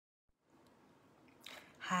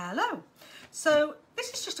Hello. So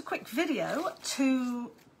this is just a quick video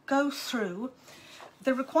to go through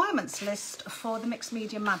the requirements list for the Mixed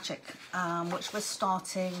Media Magic, which we're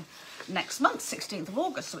starting next month, 16th of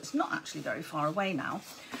August, so it's not actually very far away now.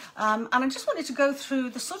 And I just wanted to go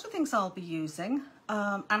through the sort of things I'll be using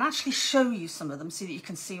and actually show you some of them so that you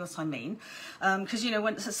can see what I mean. Because, you know,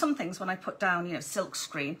 when some things, when I put down, you know, silk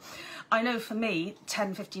screen, I know for me,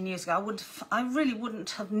 10, 15 years ago, I really wouldn't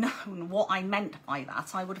have known what I meant by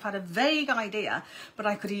that. I would have had a vague idea, but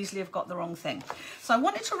I could easily have got the wrong thing. So I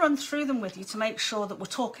wanted to run through them with you to make sure that we're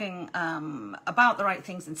talking about the right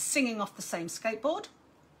things and singing off the same skateboard.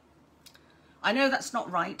 I know that's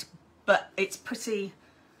not right, but it's pretty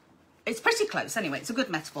close anyway. It's a good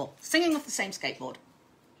metaphor. Singing off the same skateboard.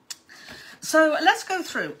 So let's go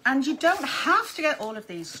through, and you don't have to get all of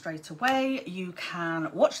these straight away. You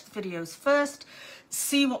can watch the videos first,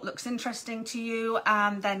 see what looks interesting to you,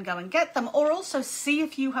 and then go and get them, or also see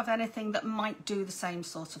if you have anything that might do the same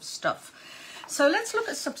sort of stuff. So let's look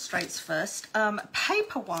at substrates first.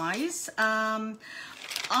 Paper-wise,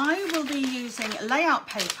 I will be using layout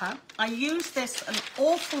paper. I use this an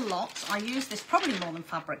awful lot. I use this probably more than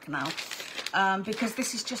fabric now, because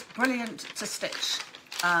this is just brilliant to stitch.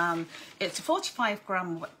 It's a 45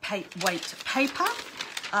 gram weight paper,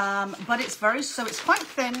 but it's it's quite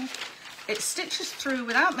thin. It stitches through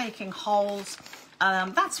without making holes.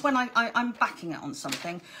 That's when I'm backing it on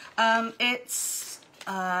something. It's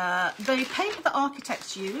the paper that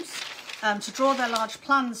architects use to draw their large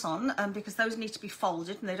plans on, because those need to be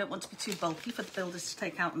folded and they don't want to be too bulky for the builders to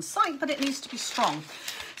take out on site, but it needs to be strong.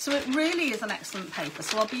 So it really is an excellent paper.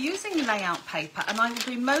 So I'll be using layout paper, and I will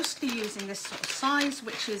be mostly using this sort of size,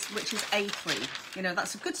 which is A3. You know,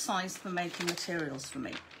 that's a good size for making materials for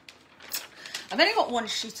me. I've only got one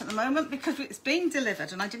sheet at the moment because it's being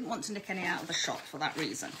delivered and I didn't want to nick any out of the shop for that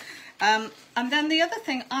reason. And then the other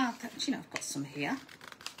thing, you know, I've got some here.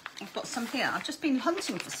 I've just been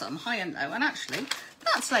hunting for some high and low, and actually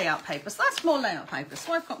that's layout paper, so that's more layout paper,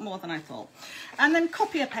 so I've got more than I thought. And then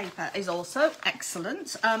copier paper is also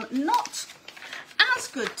excellent. Not as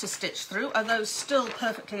good to stitch through, although still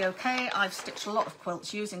perfectly okay. I've stitched a lot of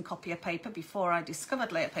quilts using copier paper before I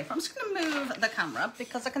discovered layout paper. I'm just going to move the camera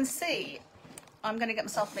because I can see I'm going to get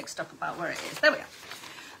myself mixed up about where it is. There we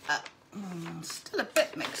are. Still a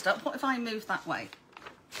bit mixed up. What if I move that way?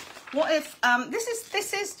 What if,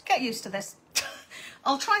 this is, get used to this.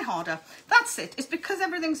 I'll try harder. That's it. It's because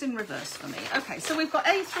everything's in reverse for me. Okay, so we've got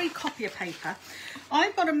A3 copier paper.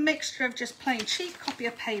 I've got a mixture of just plain cheap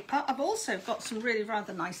copier paper. I've also got some really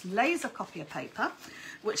rather nice laser copier paper,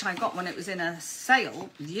 which I got when it was in a sale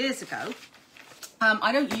years ago.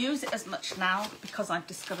 I don't use it as much now because I've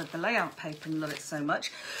discovered the layout paper and love it so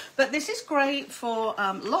much. But this is great for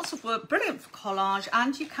lots of work, brilliant for collage,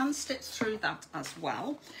 and you can stitch through that as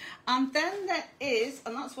well. And then there is,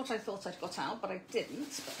 and that's what I thought I'd got out, but I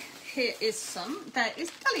didn't. But here is some. There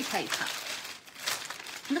is deli paper.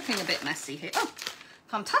 Looking a bit messy here. Oh,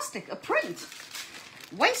 fantastic, a print.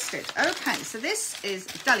 Wasted. Okay, so this is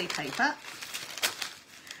deli paper.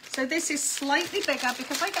 So this is slightly bigger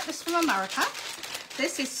because I get this from America.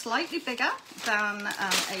 This is slightly bigger than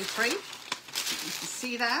A3. You can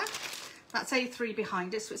see there, that's A3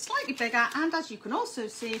 behind it, so it's slightly bigger, and as you can also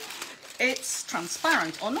see, it's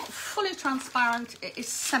transparent, or not fully transparent, it is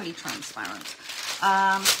semi-transparent.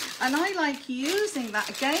 And I like using that.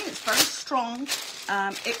 Again, it's very strong.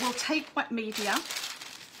 It will take wet media,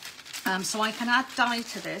 so I can add dye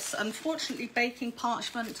to this. Unfortunately, baking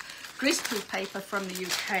parchment, greaseproof paper from the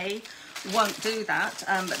UK won't do that,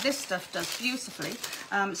 but this stuff does beautifully.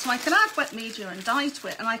 So I can add wet media and dye to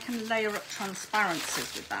it, and I can layer up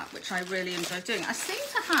transparencies with that, which I really enjoy doing. I seem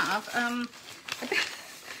to have a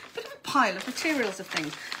bit of a pile of materials of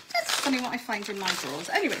things. It's funny what I find in my drawers.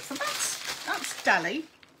 Anyway, so that's deli.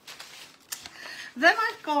 Then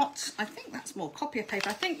I've got, I think that's more copier paper.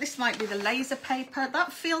 I think this might be the laser paper.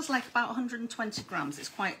 That feels like about 120 grams. It's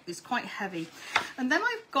quite heavy. And then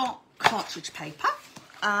I've got cartridge paper.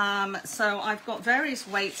 So I've got various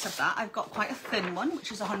weights of that. I've got quite a thin one,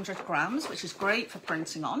 which is 100 grams, which is great for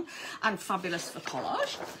printing on and fabulous for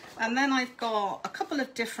collage. And then I've got a couple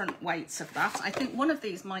of different weights of that. I think one of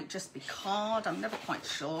these might just be card. I'm never quite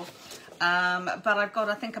sure. But I've got,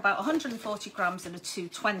 I think, about 140 grams and a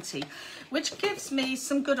 220, which gives me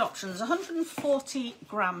some good options. 140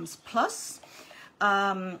 grams plus,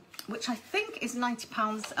 which I think is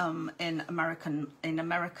 £90 in American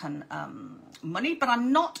money, but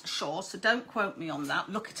I'm not sure, so don't quote me on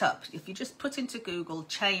that. Look it up. If you just put into Google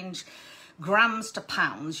change grams to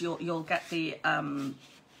pounds, you'll get the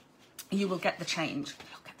change.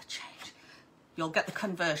 You'll get the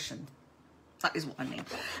conversion. That is what I mean.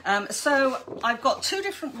 So I've got 2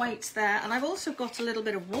 different weights there, and I've also got a little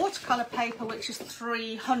bit of watercolour paper, which is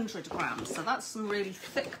 300 grams. So that's some really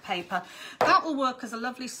thick paper. That will work as a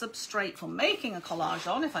lovely substrate for making a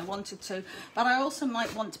collage on if I wanted to, but I also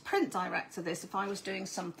might want to print direct to this if I was doing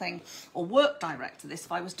something, or work direct to this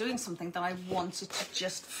if I was doing something that I wanted to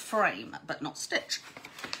just frame but not stitch.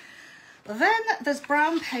 Then there's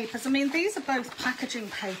brown papers. I mean, these are both packaging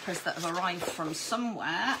papers that have arrived from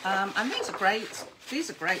somewhere, and these are great.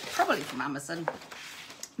 These are great, probably from Amazon.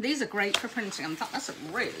 These are great for printing. In fact, that's a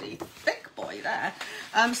really thick boy there.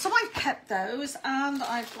 So I've kept those, and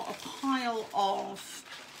I've got a pile of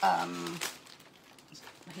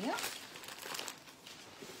here.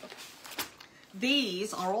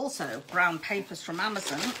 These are also brown papers from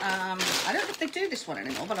Amazon. I don't know if they do this one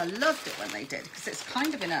anymore, but I loved it when they did, because it's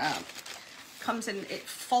kind of in a, it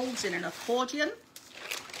folds in an accordion.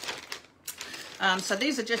 So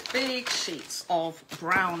these are just big sheets of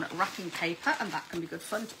brown wrapping paper, and that can be good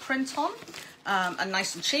fun to print on, and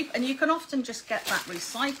nice and cheap. And you can often just get that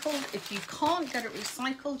recycled. If you can't get it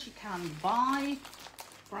recycled, you can buy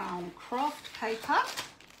brown craft paper.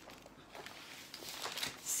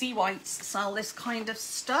 Sea Whites sell this kind of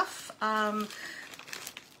stuff.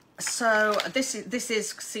 So this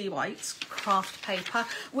is Sea Whites craft paper,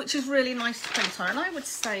 which is really nice to print on, and I would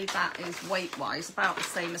say that is weight-wise about the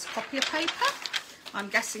same as copier paper. I'm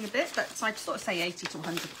guessing a bit, but I'd sort of say 80 to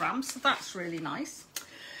 100 grams, so that's really nice.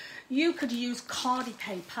 You could use Cardi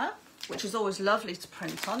paper, which is always lovely to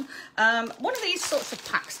print on. One of these sorts of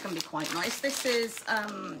packs can be quite nice. This is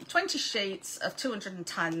 20 sheets of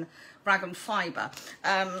 210 rag fibre,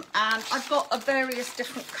 and I've got various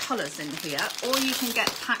different colours in here, or you can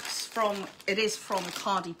get packs from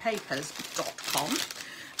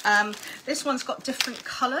cardipapers.com. This one's got different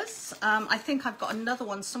colours. I think I've got another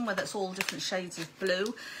one somewhere that's all different shades of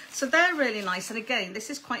blue, so they're really nice. And again, this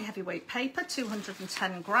is quite heavyweight paper,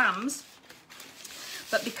 210 grams.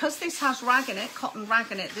 But because this has rag in it, cotton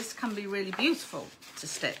rag in it, this can be really beautiful to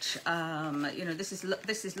stitch. You know, this is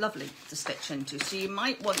lovely to stitch into. So you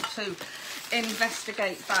might want to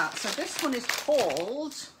investigate that. So this one is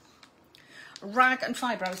called Rag and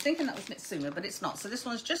Fibre. I was thinking that was Mitsuma, but it's not. So this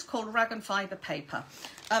one's just called Rag and Fibre paper.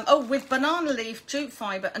 Oh, with banana leaf, jute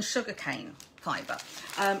fibre and sugarcane fibre.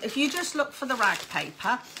 If you just look for the rag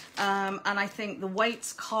paper, and I think the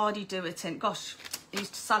weights Cardi do it in, gosh, I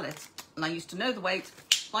used to sell it. And I used to know the weight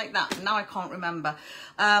like that, and now I can't remember.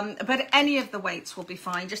 But any of the weights will be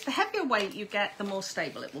fine. Just the heavier weight you get, the more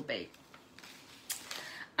stable it will be.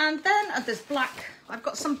 And then there's black. I've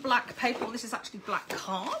got some black paper. Well, this is actually black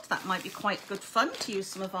card. That might be quite good fun to use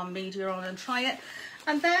some of our media on and try it.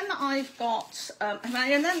 And then I've got, and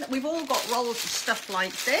then we've all got rolls of stuff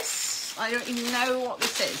like this. I don't even know what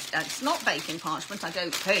this is. It's not baking parchment, I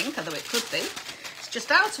don't think, although it could be. Just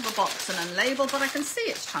out of a box and unlabeled, but I can see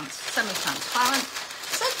it's semi-transparent,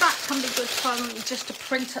 so that can be good fun just to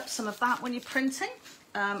print up some of that when you're printing,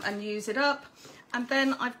 and use it up. And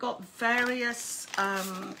then I've got various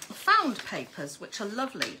found papers, which are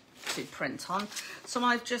lovely to print on. So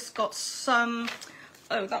I've just got some.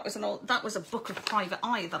 Oh, that was a book of Private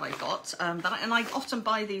Eye that I got, and I often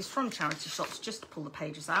buy these from charity shops just to pull the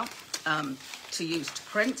pages out to use to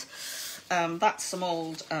print. That's some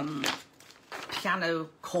old piano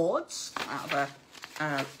chords out of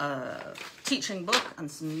a teaching book,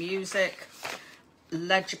 and some music,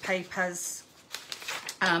 ledger papers.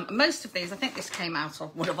 Most of these, I think this came out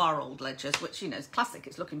of one of our old ledgers, which, you know, is classic.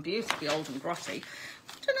 It's looking beautifully old and grotty.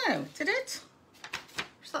 I don't know, did it?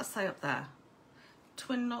 What does that say up there?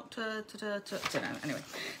 Twin not I don't know. Anyway,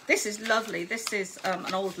 this is lovely. This is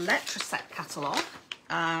an old Letraset catalogue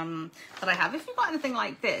that I have. If you've got anything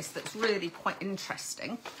like this that's really quite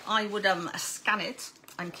interesting, I would scan it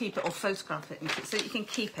and keep it, or photograph it, and so that you can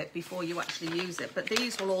keep it before you actually use it. But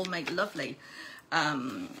these will all make lovely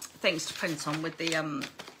things to print on with the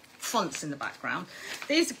fonts in the background.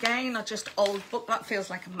 These again are just old book. That feels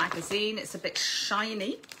like a magazine. It's a bit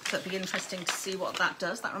shiny, so it'd be interesting to see what that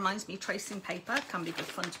does. That reminds me, tracing paper can be good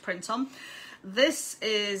fun to print on. This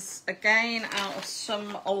is again out of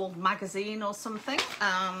some old magazine or something.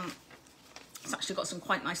 It's actually got some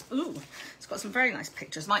quite nice, it's got some very nice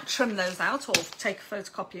pictures. Might trim those out or take a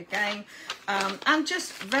photocopy again. And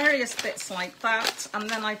just various bits like that. And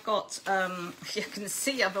then I've got, you can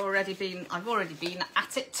see I've already been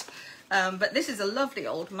at it. But this is a lovely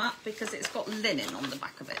old map because it's got linen on the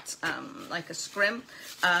back of it, like a scrim,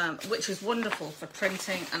 which is wonderful for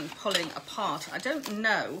printing and pulling apart. I don't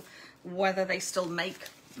know whether they still make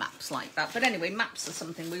maps like that, but anyway, maps are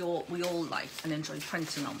something we all like and enjoy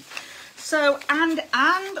printing on. So, and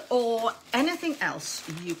or anything else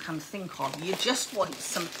you can think of, you just want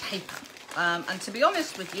some paper. And to be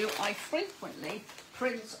honest with you, I frequently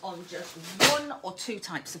print on just 1 or 2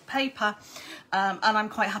 types of paper, and I'm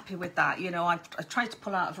quite happy with that. You know, I try to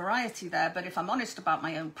pull out a variety there, but if I'm honest about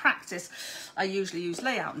my own practice, I usually use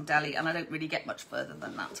Layout and Deli, and I don't really get much further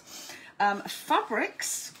than that.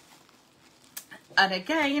 Fabrics, and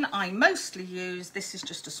again, I mostly use, this is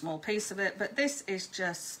just a small piece of it, but this is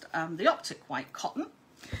just the Optic White cotton.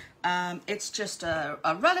 It's just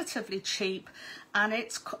a relatively cheap, and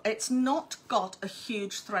it's not got a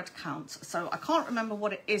huge thread count, so I can't remember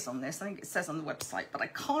what it is on this. I think it says on the website, but I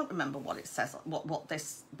can't remember what it says,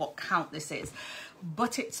 what count this is,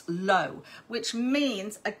 but it's low, which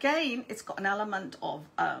means again it's got an element of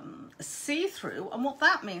see-through, and what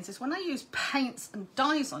that means is when I use paints and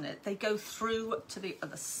dyes on it, they go through to the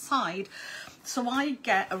other side, so I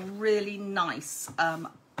get a really nice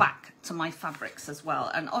back to my fabrics as well,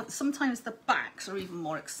 and sometimes the backs are even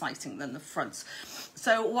more exciting than the fronts.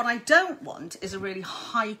 So what I don't want is a really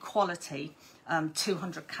high quality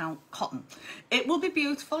 200 count cotton. It will be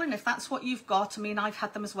beautiful, and if that's what you've got, I mean, I've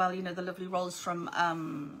had them as well, you know, the lovely rolls from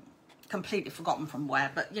completely forgotten from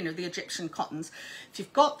where, but you know, the Egyptian cottons. If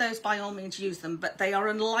you've got those, by all means use them, but they are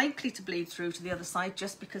unlikely to bleed through to the other side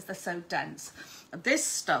just because they're so dense. This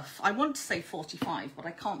stuff, I want to say 45, but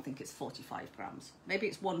I can't think it's 45 grams. Maybe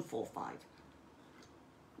it's 145.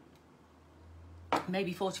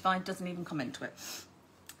 Maybe 45 doesn't even come into it.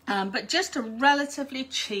 But just a relatively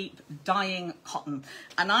cheap dyeing cotton,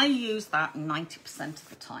 and I use that 90% of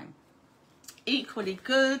the time. Equally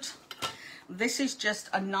good, this is just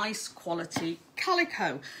a nice quality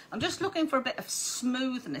calico. I'm just looking for a bit of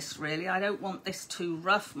smoothness, really. I don't want this too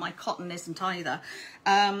rough. My cotton isn't either.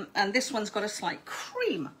 And this one's got a slight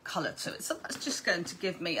cream colour to it, so that's just going to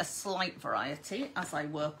give me a slight variety as I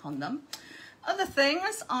work on them. Other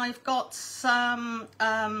things, I've got some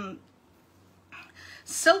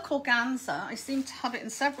silk organza. I seem to have it in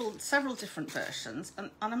several different versions, and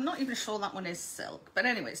I'm not even sure that one is silk, but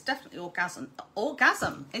anyway, it's definitely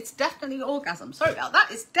orgasm. It's definitely orgasm. Sorry about that.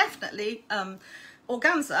 It's definitely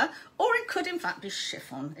organza, or it could in fact be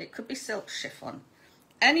chiffon. It could be silk chiffon.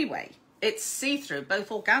 Anyway, it's see-through. Both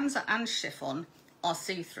organza and chiffon are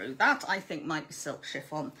see-through. That I think might be silk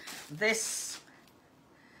chiffon. This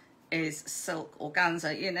is silk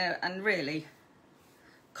organza, you know, and really,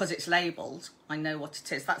 because it's labelled, I know what it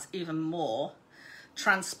is. That's even more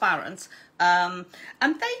transparent. And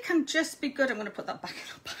they can just be good. I'm going to put that back in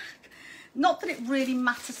the bag. Not that it really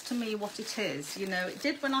matters to me what it is. You know, it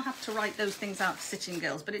did when I had to write those things out for Stitching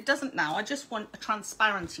Girls, but it doesn't now. I just want a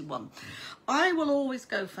transparency one. I will always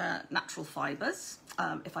go for natural fibres,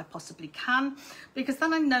 if I possibly can, because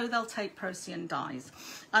then I know they'll take Procyon dyes.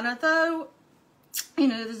 And although, you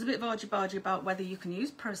know, there's a bit of argy-bargy about whether you can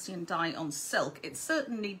use Procyon dye on silk, it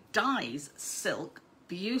certainly dyes silk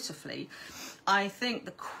beautifully. I think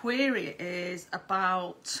the query is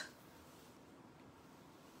about,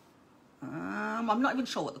 I'm not even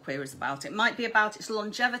sure what the query is about. It might be about its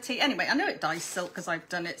longevity. Anyway, I know it dyes silk because I've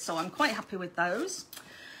done it, so I'm quite happy with those.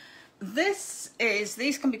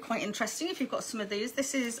 These can be quite interesting if you've got some of these.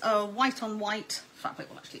 This is a white on white fabric.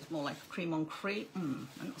 Well, actually, it's more like a cream on cream.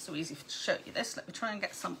 And not so easy to show you this. Let me try and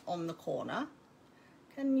get some on the corner.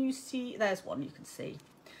 Can you see? There's one you can see.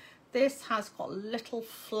 This has got little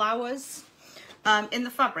flowers in the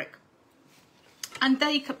fabric. And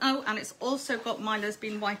they can, oh, and it's also got, Milo's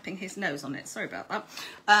been wiping his nose on it. Sorry about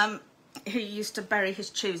that. He used to bury his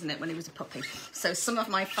chews in it when he was a puppy. So some of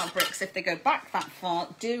my fabrics, if they go back that far,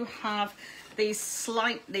 do have these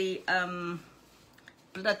slightly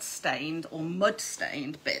blood-stained or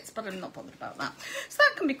mud-stained bits, but I'm not bothered about that. So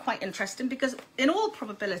that can be quite interesting because in all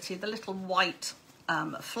probability, the little white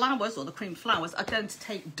flowers or the cream flowers are going to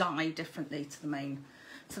take dye differently to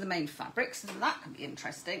the main fabric, so that can be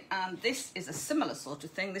interesting. And this is a similar sort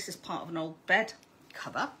of thing. This is part of an old bed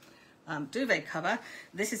cover. Duvet cover.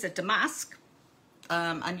 This is a damask,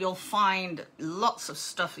 and you'll find lots of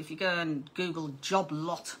stuff if you go and Google job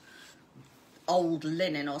lot old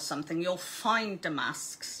linen or something. You'll find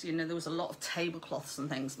damasks. You know, there was a lot of tablecloths and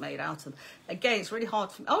things made out of. Again, it's really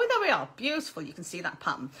hard for me. Oh, there we are. Beautiful. You can see that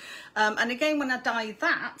pattern. And again, when I dye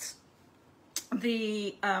that,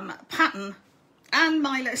 the pattern, and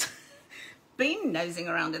Milo's been nosing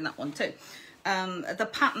around in that one too. The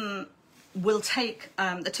pattern will take,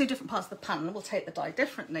 the two different parts of the pattern will take the dye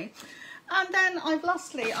differently. And then I've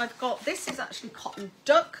got, this is actually cotton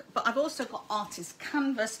duck, but I've also got artist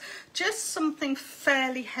canvas, just something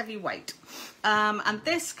fairly heavyweight. And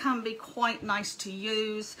this can be quite nice to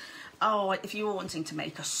use. oh, if you were wanting to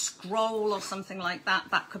make a scroll or something like that,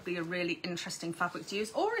 that could be a really interesting fabric to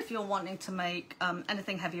use. Or if you're wanting to make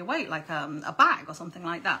anything heavier weight, like a bag or something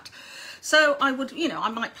like that. So I would, you know, I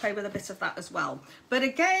might play with a bit of that as well. But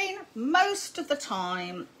again, most of the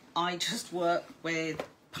time, I just work with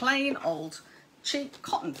plain old cheap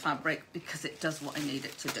cotton fabric because it does what I need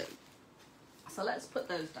it to do. So let's put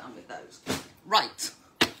those down with those. Right.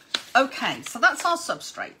 Okay, so that's our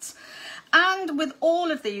substrates. And with all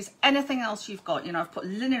of these, anything else you've got, you know, I've put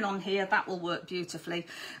linen on here, that will work beautifully.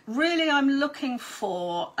 Really, I'm looking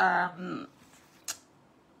for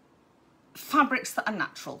fabrics that are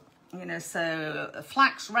natural, you know, so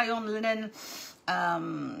flax, rayon, linen,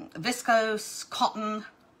 viscose, cotton,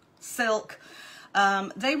 silk.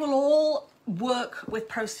 They will all work with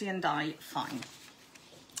Procyon dye fine.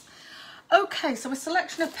 Okay, so a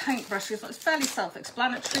selection of paintbrushes. It's fairly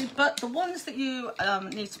self-explanatory, but the ones that you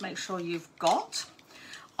need to make sure you've got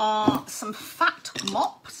are some fat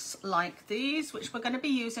mops like these, which we're going to be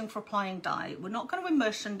using for applying dye. We're not going to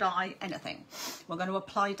immersion dye anything. We're going to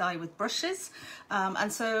apply dye with brushes. And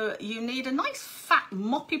so you need a nice fat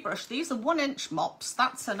moppy brush. These are 1-inch mops.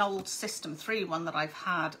 That's an old System 3 one that I've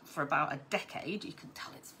had for about a decade. You can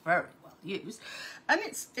tell it's very well used. And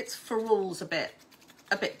it's for rules a bit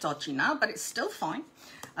dodgy now, but it's still fine.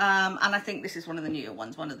 And I think this is one of the newer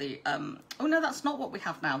ones, one of the, oh no, that's not what we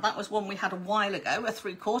have now. That was one we had a while ago, a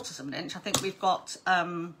 3/4 of an inch. I think we've got,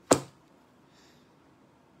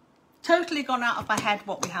 totally gone out of my head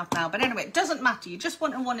what we have now. But anyway, it doesn't matter. You just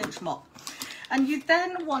want a 1-inch mop. And you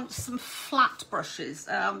then want some flat brushes.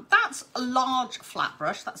 That's a large flat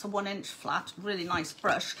brush. That's a 1-inch flat, really nice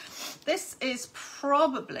brush. This is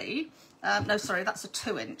probably, no, sorry, that's a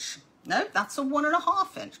 2-inch. No, that's a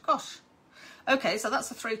 1.5 inch. Gosh. Okay, so that's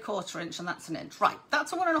a 3/4 inch and that's an inch. Right,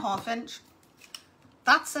 that's a 1.5 inch.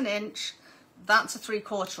 That's an inch. That's a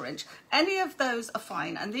 3/4 inch. Any of those are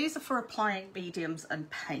fine. And these are for applying mediums and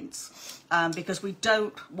paints because we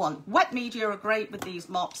don't want, wet media are great with these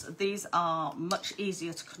mops. These are much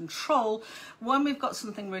easier to control when we've got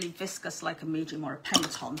something really viscous like a medium or a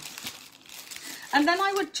paint on. And then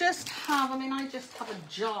I would just have, I mean, I just have a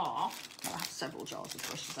jar. Well, I have several jars of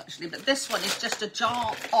brushes actually, but this one is just a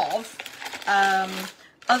jar of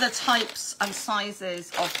other types and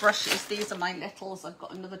sizes of brushes. These are my littles. I've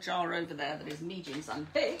got another jar over there that is mediums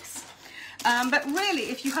and bigs. But really,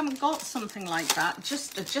 if you haven't got something like that,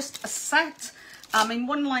 just a set. I mean,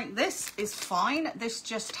 one like this is fine. This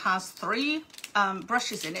just has 3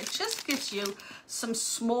 brushes in it. It just gives you some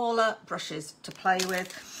smaller brushes to play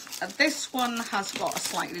with. This one has got a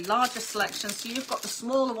slightly larger selection, so you've got the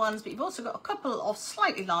smaller ones, but you've also got a couple of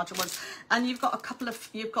slightly larger ones, and you've got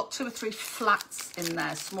you've got 2 or 3 flats in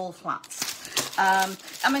there, small flats.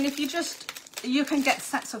 I mean, if you can get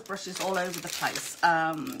sets of brushes all over the place.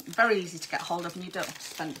 Very easy to get hold of, and you don't have to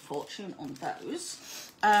spend a fortune on those.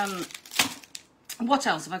 What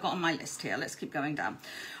else have I got on my list here? Let's keep going down.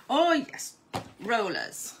 Oh yes,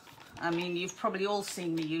 rollers. I mean, you've probably all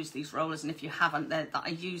seen me use these rollers, and if you haven't, I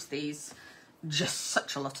use these just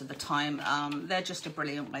such a lot of the time. They're just a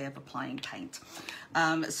brilliant way of applying paint.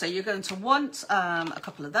 So you're going to want a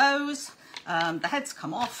couple of those. The heads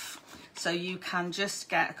come off, so you can just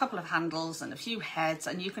get a couple of handles and a few heads,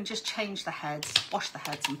 and you can just change the heads, wash the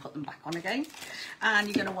heads and put them back on again. And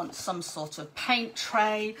you're going to want some sort of paint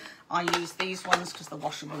tray. I use these ones because they're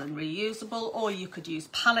washable and reusable, or you could use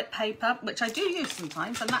palette paper, which I do use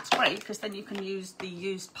sometimes, and that's great because then you can use the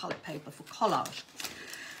used palette paper for collage.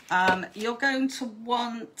 You're going to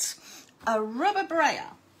want a rubber brayer.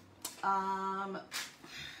 Had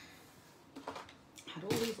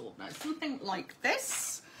all these organised, something like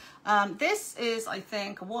this. This is, I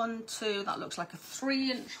think, a 1, 2, that looks like a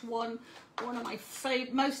 3-inch one. One of my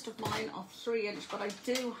favourite, most of mine are 3-inch, but I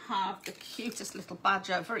do have the cutest little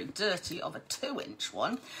badger, very dirty, of a 2-inch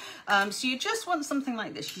one. So you just want something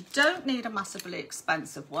like this. You don't need a massively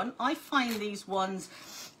expensive one. I find these ones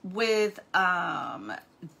with,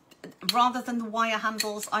 rather than the wire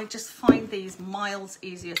handles, I just find these miles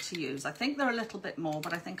easier to use. I think they're a little bit more,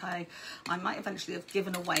 but I think I might eventually have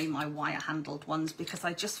given away my wire handled ones because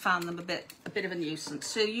I just found them a bit of a nuisance.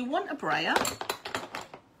 So you want a brayer.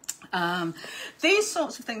 These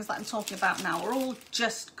sorts of things that I'm talking about now are all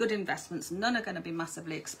just good investments. None are going to be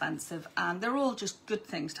massively expensive, and they're all just good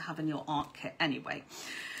things to have in your art kit anyway.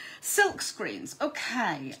 Silk screens.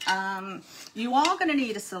 Okay, you are going to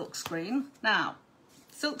need a silk screen. Now,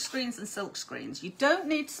 silk screens and silk screens. You don't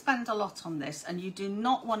need to spend a lot on this, and you do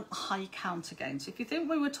not want a high count again. So if you think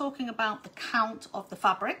we were talking about the count of the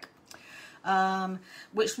fabric,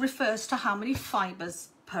 which refers to how many fibres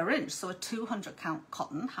per inch. So a 200 count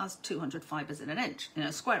cotton has 200 fibres in an inch, in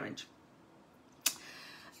a square inch.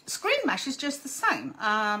 Screen mesh is just the same.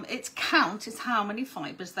 Its count is how many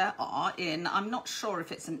fibres there are in, I'm not sure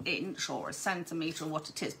if it's an inch or a centimetre or what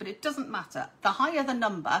it is, but it doesn't matter. The higher the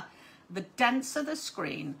number, the denser the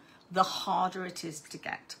screen, the harder it is to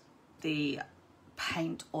get the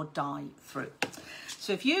paint or dye through.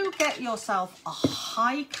 So if you get yourself a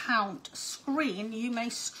high count screen, you may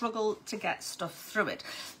struggle to get stuff through it.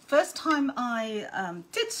 First time I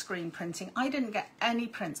did screen printing, I didn't get any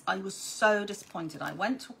prints. I was so disappointed. I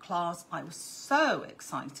went to a class, I was so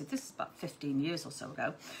excited. This is about 15 years or so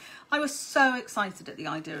ago. I was so excited at the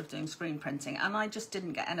idea of doing screen printing, and I just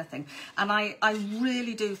didn't get anything. And I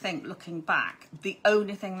really do think, looking back, the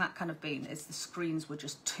only thing that can have been is the screens were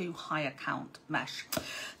just too high a count mesh.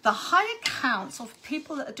 The higher counts of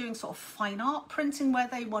people that are doing sort of fine art printing, where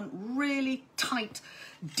they want really tight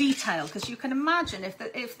detail, because you can imagine if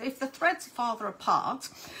the threads are farther apart,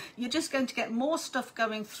 you're just going to get more stuff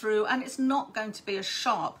going through, and it's not going to be as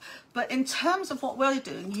sharp. But in terms of what we're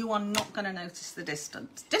doing, you are not going to notice the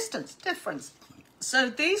distance difference.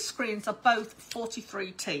 So these screens are both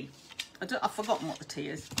 43T. I've forgotten what the T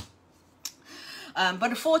is.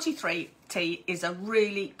 But a 43T is a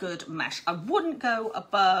really good mesh. I wouldn't go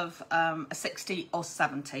above a 60 or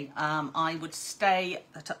 70. I would stay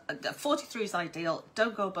at 43 is ideal.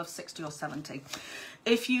 Don't go above 60 or 70.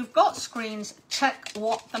 If you've got screens, check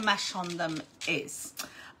what the mesh on them is.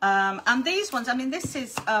 And these ones, I mean, this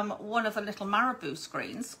is one of the little Marabou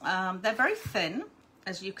screens. They're very thin,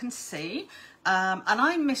 as you can see. And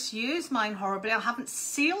I misused mine horribly. I haven't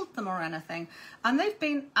sealed them or anything, and they've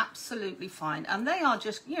been absolutely fine. And they are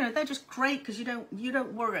just, you know, they're just great because you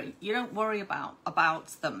don't worry about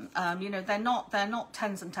them. You know, they're not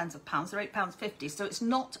tens and tens of pounds. They're £8.50, so it's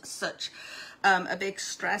not such a big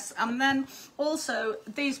stress. And then also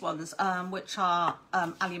these ones, which are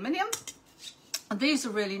aluminium. These are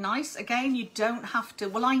really nice. Again, you don't have to,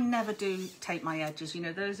 well, I never do tape my edges. You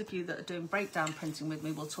know, those of you that are doing breakdown printing with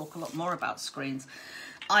me will talk a lot more about screens.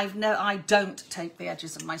 I don't tape the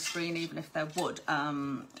edges of my screen, even if they're wood,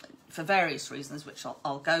 for various reasons, which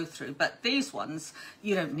I'll go through. But these ones,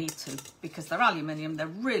 you don't need to, because they're aluminium, they're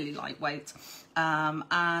really lightweight,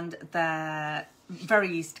 and they're very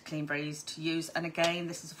easy to clean, very easy to use. And again,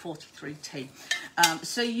 this is a 43T.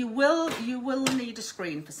 So you will need a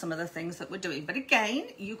screen for some of the things that we're doing. But again,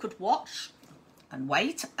 you could watch and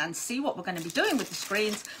wait and see what we're going to be doing with the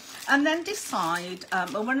screens, and then decide,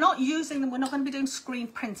 well, we're not using them, we're not going to be doing screen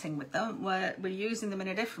printing with them, we're using them in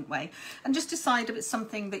a different way, and just decide if it's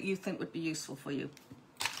something that you think would be useful for you.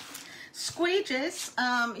 Squeegees,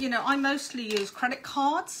 you know, I mostly use credit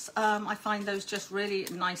cards. I find those just really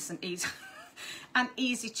nice and easy and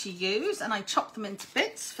easy to use, and I chop them into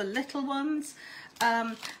bits for little ones.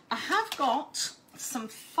 I have got some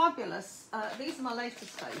fabulous, these are my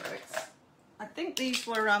latest favourites. I think these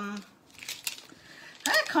were, I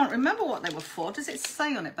can't remember what they were for. Does it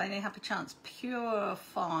say on it by any happy chance? Pure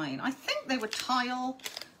Fine. I think they were tile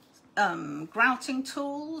grouting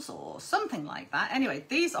tools or something like that. Anyway,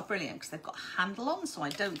 these are brilliant because they've got a handle on, so I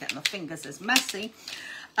don't get my fingers as messy.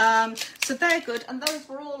 So they're good, and those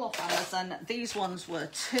were all off Amazon. These ones were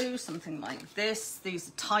too, something like this. These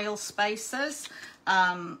are tile spacers.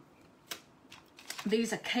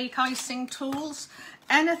 These are cake icing tools.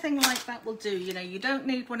 Anything like that will do. You know, you don't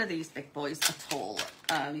need one of these big boys at all.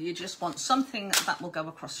 You just want something that will go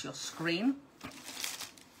across your screen.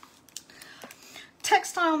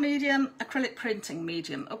 Textile medium, acrylic printing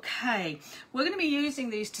medium. Okay, we're going to be using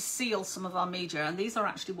these to seal some of our media, and these are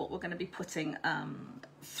actually what we're going to be putting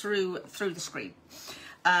through the screen.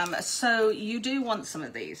 So you do want some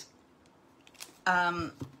of these.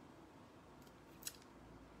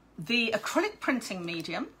 The acrylic printing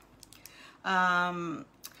medium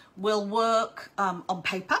will work on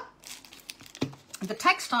paper. The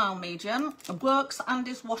textile medium works and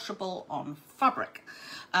is washable on fabric.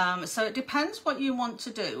 So it depends what you want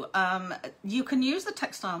to do. You can use the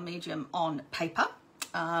textile medium on paper,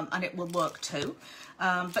 and it will work too.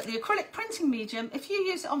 But the acrylic printing medium, if you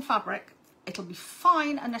use it on fabric, it'll be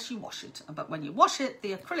fine unless you wash it. But when you wash it,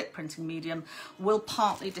 the acrylic printing medium will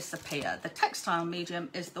partly disappear. The textile medium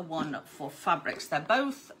is the one for fabrics. They're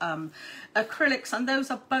both acrylics, and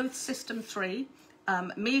those are both System 3.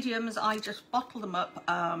 Mediums, I just bottle them up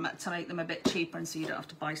to make them a bit cheaper, and so you don't have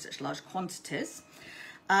to buy such large quantities.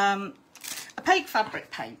 Opaque fabric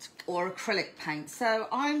paint or acrylic paint. So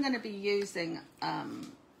I'm going to be using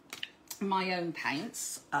my own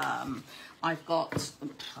paints. I've got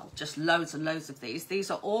just loads and loads of these. These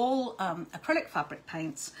are all acrylic fabric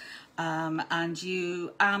paints.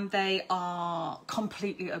 and they are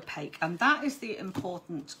completely opaque, and that is the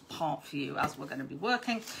important part for you as we're going to be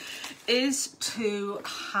working, is to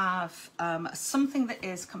have something that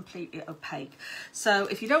is completely opaque. So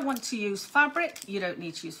if you don't want to use fabric, you don't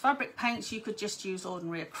need to use fabric paints. You could just use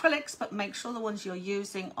ordinary acrylics, but make sure the ones you're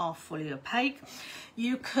using are fully opaque.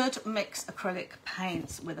 You could mix acrylic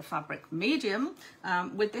paints with a fabric medium,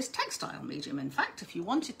 with this textile medium, in fact, if you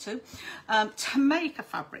wanted to make a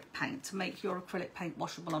fabric paint, to make your acrylic paint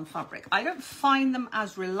washable on fabric. I don't find them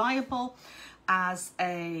as reliable as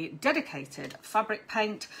a dedicated fabric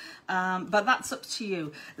paint, but that's up to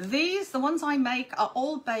you. The ones I make are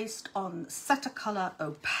all based on Cetacolor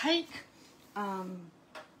Opaque,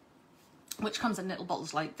 which comes in little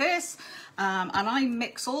bottles like this, and I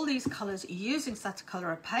mix all these colours using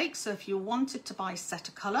Cetacolor Opaque. So if you wanted to buy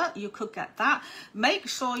Cetacolor, you could get that. Make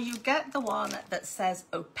sure you get the one that says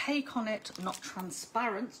opaque on it, not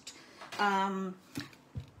transparent,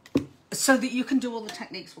 so that you can do all the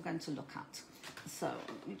techniques we're going to look at. So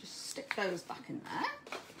let me just stick those back in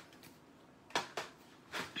there.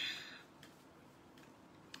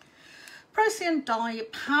 Procyon dye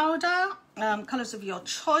powder, colours of your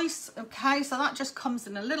choice. Okay, so that just comes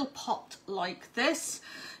in a little pot like this.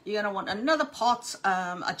 You're going to want another pot,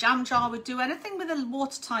 a jam jar would do, anything with a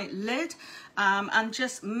watertight lid, and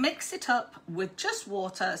just mix it up with just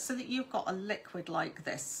water so that you've got a liquid like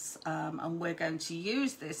this. And we're going to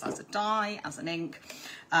use this as a dye, as an ink,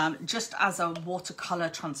 just as a watercolour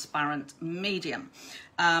transparent medium.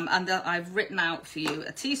 And I've written out for you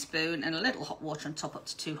a teaspoon in a little hot water and top up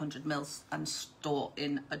to 200 mils and store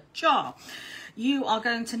in a jar. You are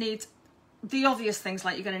going to need the obvious things,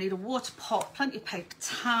 like you're going to need a water pot, plenty of paper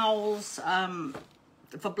towels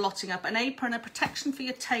for blotting up, an apron, a protection for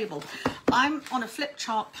your table. I'm on a flip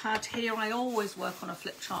chart pad here. I always work on a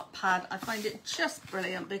flip chart pad. I find it just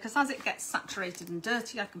brilliant because as it gets saturated and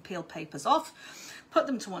dirty, I can peel papers off, put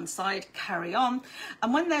them to one side, carry on,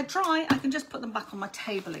 and when they're dry, I can just put them back on my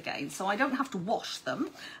table again. So I don't have to wash them,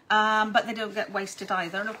 but they don't get wasted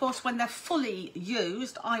either. And of course, when they're fully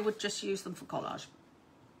used, I would just use them for collage.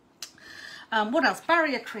 What else?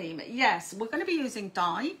 Barrier cream. Yes, we're going to be using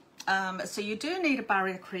dye. So you do need a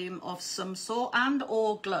barrier cream of some sort, and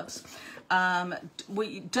or gloves.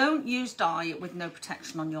 We don't use dye with no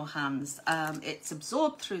protection on your hands. It's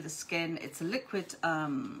absorbed through the skin. It's a liquid.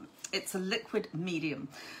 It's a liquid medium,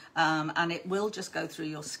 and it will just go through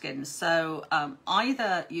your skin. So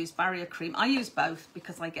either use barrier cream. I use both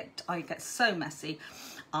because I get so messy.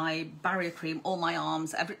 I barrier cream all my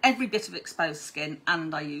arms, every bit of exposed skin,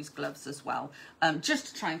 and I use gloves as well, just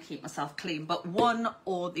to try and keep myself clean, but one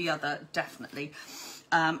or the other, definitely.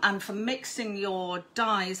 And for mixing your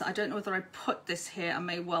dyes, I don't know whether I put this here, I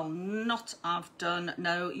may well not have done.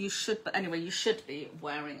 No, you should, but anyway, you should be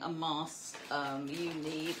wearing a mask. You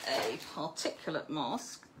need a particulate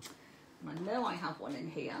mask, and I know I have one in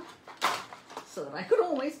here, so that I could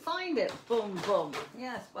always find it. Boom, boom.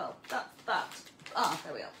 Yes, well, that's that. Ah,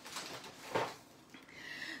 there we are.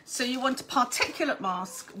 So you want a particulate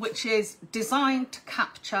mask, which is designed to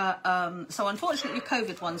capture, so unfortunately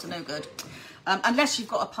COVID ones are no good, unless you've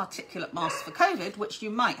got a particulate mask for COVID, which you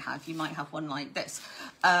might have one like this,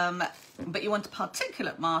 but you want a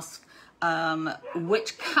particulate mask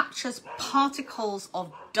which captures particles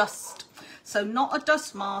of dust. So not a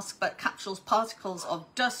dust mask, but captures particles of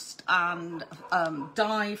dust and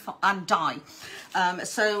dye.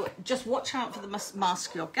 So just watch out for the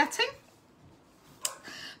mask you're getting.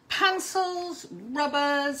 Pencils,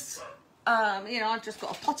 rubbers. You know, I've just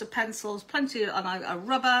got a pot of pencils, plenty, and a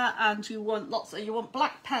rubber, and you want lots of, you want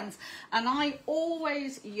black pens, and I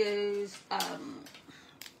always use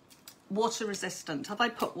water resistant. Have I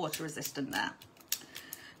put water resistant there?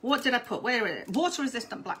 What did I put? Where is it? Water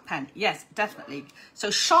resistant black pen. Yes, definitely. So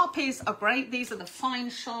Sharpies are great. These are the fine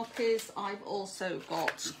Sharpies. I've also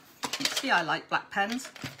got, you see, I like black pens.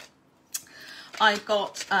 I've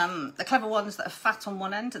got the clever ones that are fat on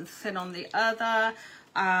one end and thin on the other.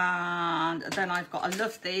 And then I've got, I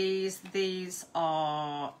love these. These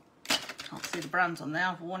are, can't see the brand on there.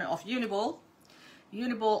 I've worn it off. Uniball.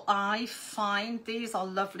 Uniball, I find these are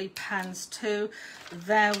lovely pens too.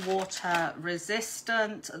 They're water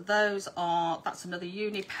resistant. Those are, that's another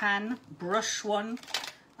Uni pen, brush one.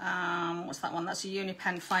 What's that one? That's a Uni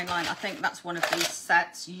pen fine line. I think that's one of these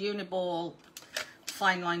sets. Uniball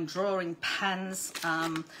fine line drawing pens.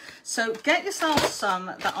 So get yourself some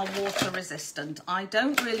that are water resistant. I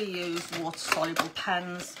don't really use water soluble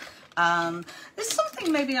pens. There's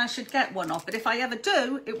something maybe I should get one of, but if I ever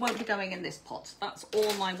do, it won't be going in this pot. That's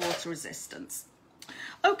all my water resistance.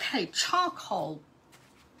 Okay, charcoal.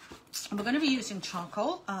 And we're going to be using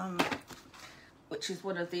charcoal, which is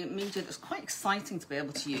one of the media that's quite exciting to be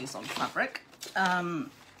able to use on fabric, and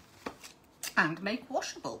make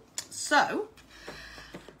washable. So,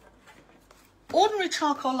 ordinary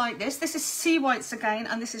charcoal like this is Sea Whites again,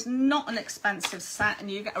 and this is not an expensive set,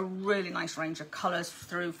 and you get a really nice range of colours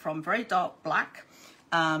through from very dark black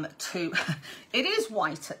to, it is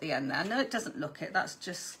white at the end there. No, it doesn't look it, that's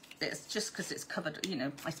just, it's just because it's covered, you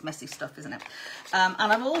know, nice messy stuff, isn't it?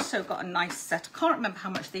 And I've also got a nice set, I can't remember how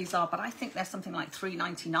much these are, but I think they're something like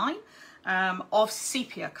 $3.99 of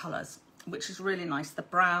sepia colours, which is really nice. The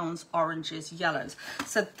browns, oranges, yellows.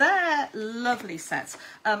 So they're lovely sets.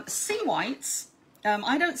 Sea Whites,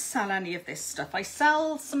 I don't sell any of this stuff. I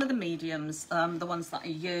sell some of the mediums, the ones that I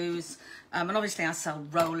use, and obviously I sell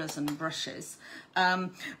rollers and brushes.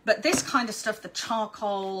 But this kind of stuff, the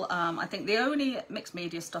charcoal, I think the only mixed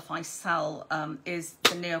media stuff I sell is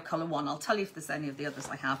the Neocolor one. I'll tell you if there's any of the others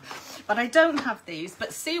I have. But I don't have these,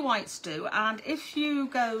 but Sea Whites do. And if you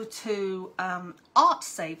go to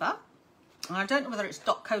Artsaver, I don't know whether it's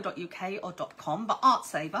 .co.uk or .com, but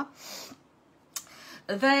Artsaver,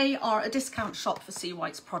 they are a discount shop for Sea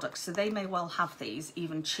Whites products, so they may well have these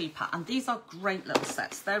even cheaper. And these are great little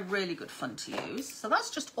sets. They're really good fun to use. So that's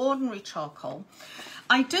just ordinary charcoal.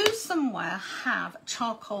 I do somewhere have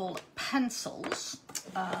charcoal pencils.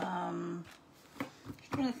 I'm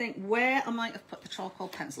trying to think where I might have put the charcoal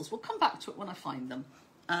pencils. We'll come back to it when I find them.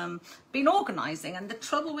 Been organising, and the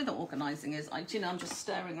trouble with organising is, I'm just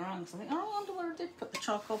staring around because I think, oh, I wonder where I did put the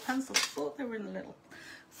charcoal pencils. Thought they were in a little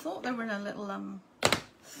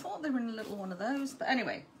one of those, but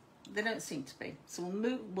anyway, they don't seem to be. So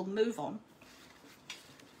we'll move on.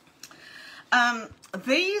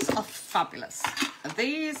 These are fabulous.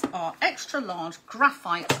 These are extra large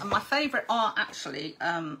graphite, and my favourite are actually,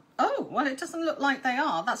 oh, well, it doesn't look like they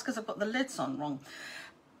are. That's because I've got the lids on wrong.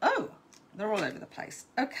 Oh, they're all over the place.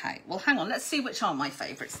 Okay, well, hang on. Let's see which are my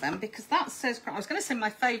favourites then, because that says, I was going to say my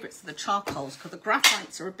favourites are the charcoals, because the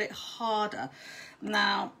graphites are a bit harder.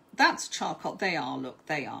 Now, that's charcoal. They are, look,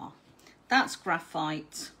 they are. That's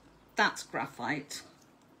graphite. That's graphite.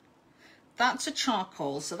 That's a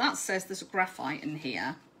charcoal, so that says there's a graphite in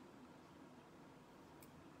here.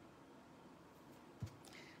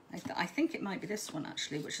 I think it might be this one,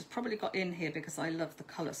 actually, which has probably got in here because I love the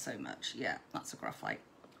colour so much. Yeah, that's a graphite.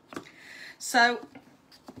 So,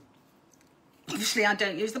 obviously I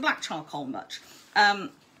don't use the black charcoal much.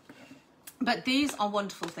 But these are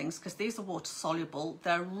wonderful things because these are water soluble.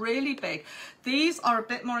 They're really big. These are a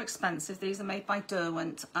bit more expensive. These are made by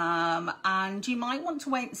Derwent. And you might want to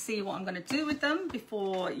wait and see what I'm going to do with them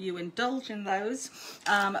before you indulge in those.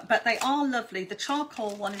 But they are lovely. The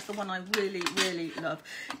charcoal one is the one I really, really love.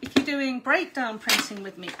 If you're doing breakdown printing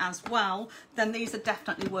with me as well, then these are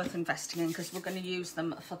definitely worth investing in because we're going to use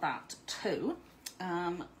them for that too.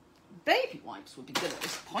 Baby wipes would be good at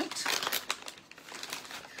this point.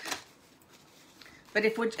 But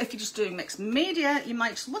if you're just doing mixed media, you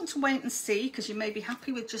might just want to wait and see because you may be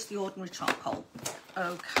happy with just the ordinary charcoal.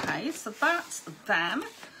 Okay, so that's them.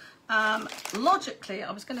 Logically,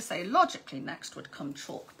 I was going to say logically next would come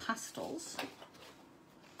chalk pastels.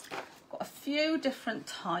 Got a few different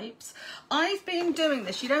types. I've been doing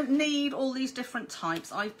this. You don't need all these different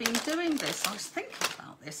types. I've been doing this. I was thinking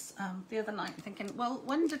about this the other night and thinking, well,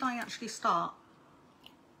 when did I actually start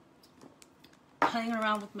playing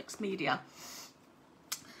around with mixed media?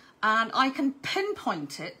 And I can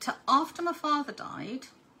pinpoint it to after my father died.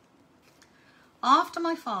 After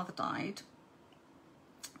my father died,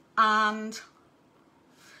 and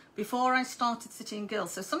before I started City and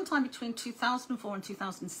Guilds, so sometime between 2004 and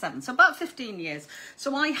 2007, so about 15 years.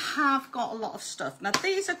 So I have got a lot of stuff. Now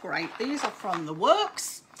these are great. These are from The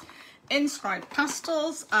Works, Inscribed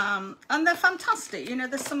Pastels, and they're fantastic. You know,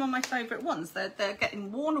 they're some of my favourite ones. They're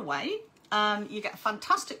getting worn away. You get a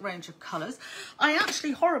fantastic range of colours. I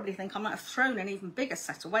actually horribly think I might have thrown an even bigger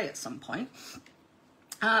set away at some point.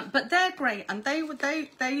 But they're great, and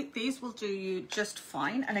these will do you just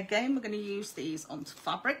fine. And again, we're going to use these onto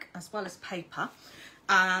fabric as well as paper,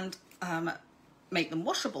 and make them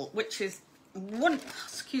washable, which is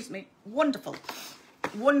wonderful,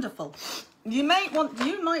 wonderful. You might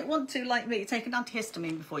want to, like me, take an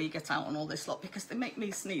antihistamine before you get out on all this lot because they make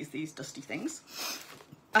me sneeze, these dusty things.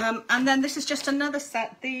 And then this is just another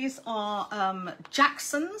set. These are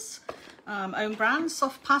Jackson's own brand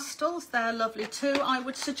soft pastels. They're lovely too. I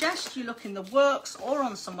would suggest you look in The Works or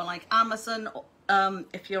on somewhere like Amazon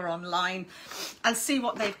if you're online and see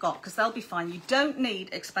what they've got because they'll be fine. You don't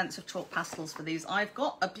need expensive chalk pastels for these. I've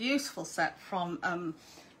got a beautiful set from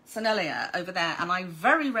Sennelier over there, and I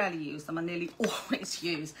very rarely use them. I nearly always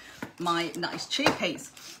use my nice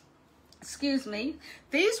cheapies. excuse me.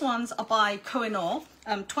 These ones are by Kohinoor.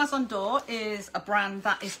 Toison d'Or is a brand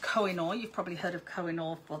that is Kohinoor. You've probably heard of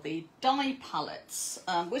Kohinoor for the dye palettes,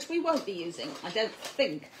 which we won't be using, I don't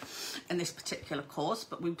think, in this particular course,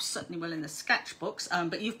 but we certainly will in the sketchbooks.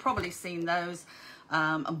 But you've probably seen those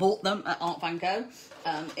and bought them at Art Van Gogh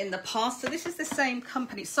in the past. So this is the same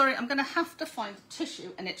company. Sorry, I'm going to have to find a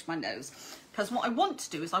tissue and itch my nose, because what I want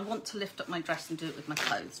to do is I want to lift up my dress and do it with my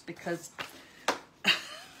clothes, because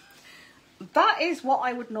that is what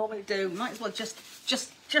I would normally do. Might as well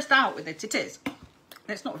just out with it. It is.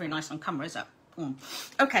 It's not very nice on camera, is it?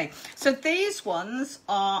 Okay, so these ones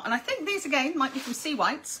are, and I think these again might be from Sea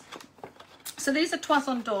Whites. So these are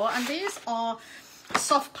Toison d'Or, and these are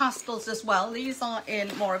soft pastels as well. These are in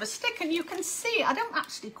more of a stick, and you can see I don't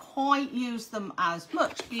actually quite use them as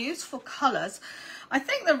much. Beautiful colours. I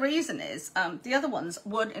think the reason is the other ones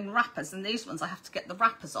were in wrappers, and these ones I have to get the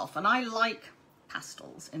wrappers off, and I like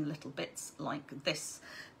pastels in little bits like this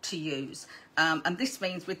to use, and this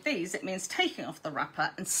means with these it means taking off the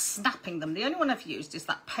wrapper and snapping them. The only one I've used is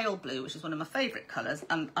that pale blue, which is one of my favourite colours,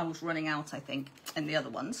 and I was running out, I think, in the other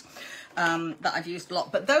ones that I've used a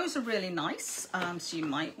lot, but those are really nice, so you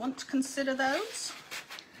might want to consider those.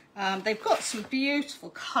 They've got some beautiful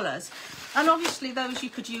colours, and obviously those you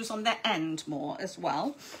could use on their end more as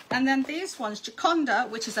well. And then these ones, Gioconda,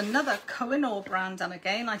 which is another Kohinoor brand, and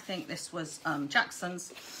again I think this was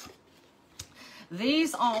Jackson's.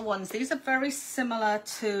 These are ones, these are very similar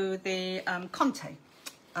to the Conte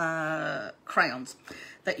crayons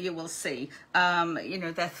that you will see. You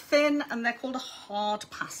know, they're thin and they're called a hard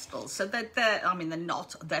pastel. So they're I mean,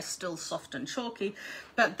 they're still soft and chalky,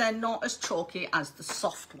 but they're not as chalky as the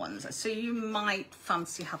soft ones. So you might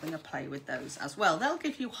fancy having a play with those as well. They'll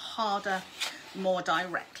give you harder, more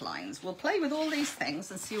direct lines. We'll play with all these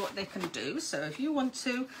things and see what they can do. So if you want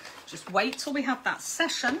to, just wait till we have that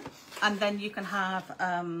session, and then you can have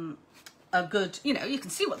a good, you know, you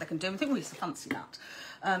can see what they can do and think, we used to fancy that.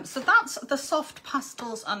 So that's the soft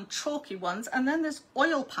pastels and chalky ones, and then there's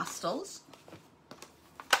oil pastels.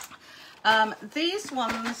 These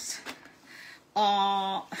ones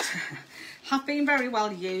are have been very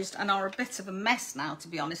well used and are a bit of a mess now, to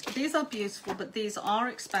be honest. These are beautiful, but these are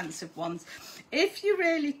expensive ones. If you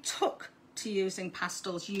really took to using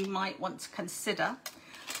pastels, you might want to consider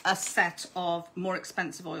a set of more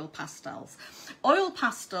expensive oil pastels. Oil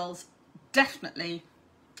pastels, definitely,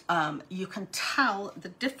 you can tell the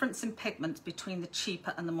difference in pigment between the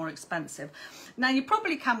cheaper and the more expensive. Now, you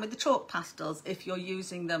probably can with the chalk pastels if you're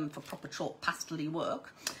using them for proper chalk pastel-y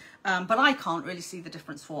work, but I can't really see the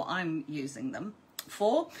difference for what I'm using them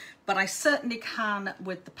for, but I certainly can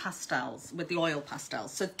with the pastels, with the oil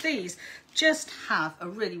pastels. So these just have a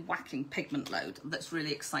really whacking pigment load that's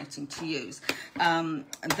really exciting to use.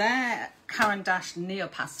 They're Caran d'Ache Neo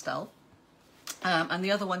Pastel, and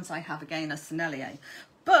the other ones I have again are Sennelier.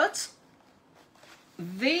 But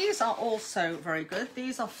these are also very good.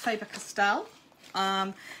 These are Faber-Castell,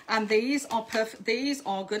 and these are perfect. These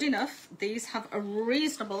are good enough. These have a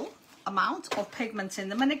reasonable amount of pigment in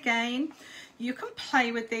them, and again, you can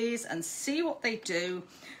play with these and see what they do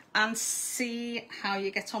and see how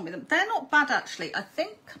you get on with them. They're not bad, actually. I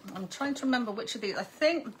think, I'm trying to remember which of these. I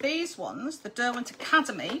think these ones, the Derwent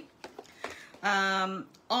Academy, are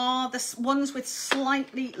the ones with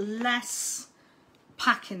slightly less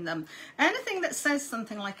pack in them. Anything that says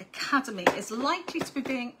something like academy is likely to be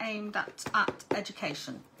being aimed at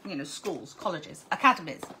education, you know, schools, colleges,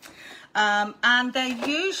 academies. And they're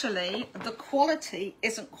usually, the quality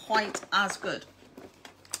isn't quite as good.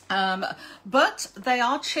 But they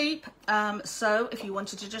are cheap. So if you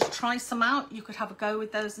wanted to just try some out, you could have a go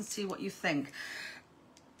with those and see what you think.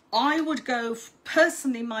 I would go,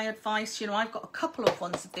 personally, my advice, you know, I've got a couple of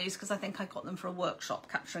ones of these because I think I got them for a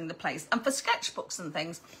workshop, Capturing the Place. And for sketchbooks and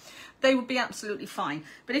things, they would be absolutely fine.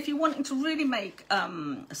 But if you're wanting to really make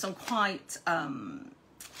some quite, I'm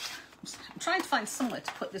trying to find somewhere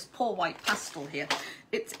to put this poor white pastel here.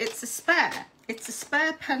 It's a spare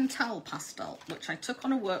Pentel pastel, which I took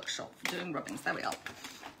on a workshop for doing rubbings. There we are.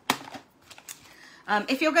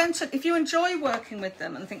 If you enjoy working with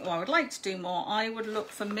them and think, well, I would like to do more, I would look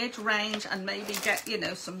for mid-range and maybe get, you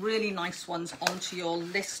know, some really nice ones onto your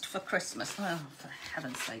list for Christmas. Oh, for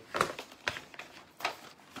heaven's sake.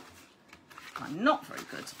 I'm not very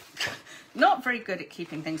good. Not very good at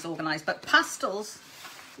keeping things organised, but pastels,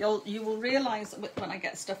 you will realise when I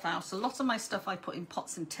get stuff out, a lot of my stuff I put in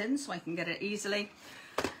pots and tins so I can get it easily.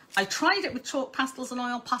 I tried it with chalk pastels and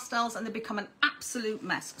oil pastels and they become an absolute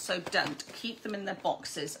mess, so don't. Keep them in their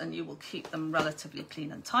boxes and you will keep them relatively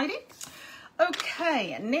clean and tidy.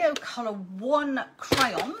 Okay, Neocolor 1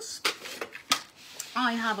 crayons.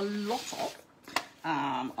 I have a lot of.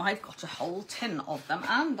 I've got a whole tin of them,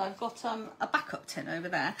 and I've got a backup tin over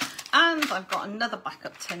there, and I've got another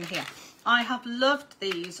backup tin here. I have loved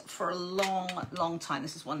these for a long time.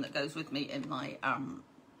 This is one that goes with me in my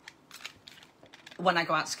when I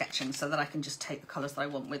go out sketching, so that I can just take the colours that I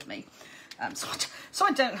want with me. So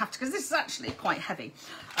I don't have to, because this is actually quite heavy.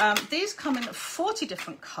 These come in 40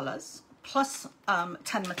 different colours, plus 10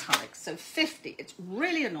 metallics, so 50. It's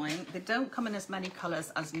really annoying. They don't come in as many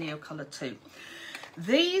colours as Neocolor 2.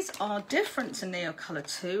 These are different to Neocolor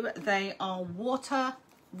 2. They are water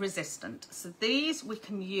resistant. So these we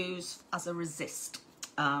can use as a resist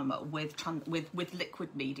with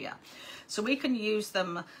liquid media. So we can use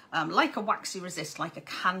them like a waxy resist, like a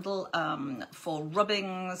candle, for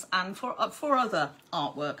rubbings and for other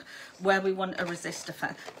artwork where we want a resist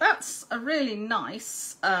effect. That's a really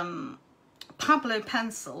nice Pablo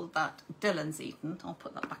pencil that Dylan's eaten. I'll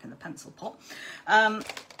put that back in the pencil pot.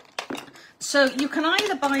 So you can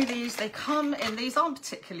either buy these, they come in, these aren't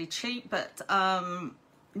particularly cheap, but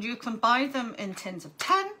you can buy them in tins of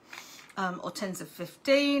 10, or tins of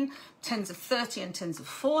 15, tins of 30 and tins of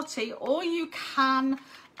 40, or you can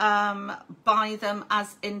buy them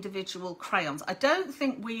as individual crayons. I don't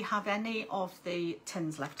think we have any of the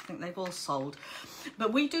tins left. I think they've all sold,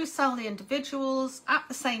 but we do sell the individuals at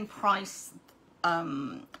the same price,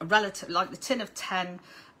 relative, like the tin of 10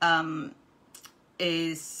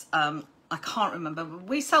 is I can't remember, but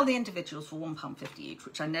we sell the individuals for £1.50 each,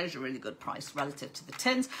 which I know is a really good price relative to the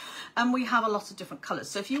tins, and we have a lot of different colours.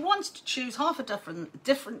 So if you wanted to choose half a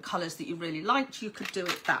different colours that you really liked, you could do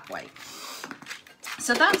it that way.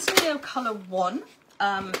 So that's Neocolor 1.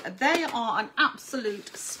 They are an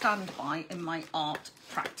absolute standby in my art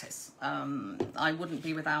practice. I wouldn't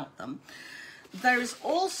be without them. There is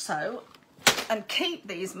also, and keep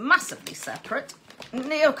these massively separate,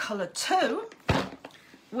 Neocolor 2,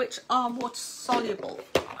 which are water-soluble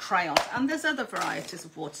crayons, and there's other varieties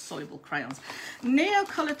of water-soluble crayons.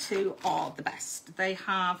 Neocolor 2 are the best. They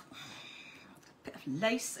have a bit of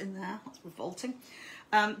lace in there, that's revolting.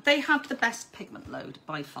 They have the best pigment load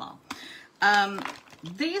by far.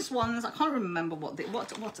 These ones, I can't remember what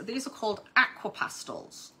these are called. Aqua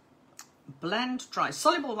pastels. Blend dry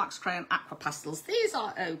soluble wax crayon aqua pastels. These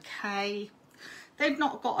are okay. They've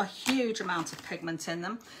not got a huge amount of pigment in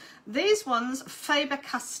them. These ones,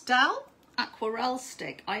 Faber-Castell Aquarelle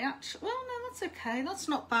Stick. Well, no, that's okay. That's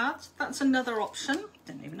not bad. That's another option.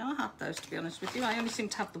 Didn't even know I had those, to be honest with you. I only seem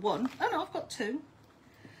to have the one. Oh, no, I've got two.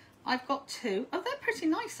 I've got two. Oh, they're pretty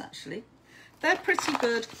nice, actually. They're pretty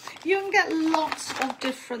good. You can get lots of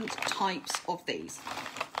different types of these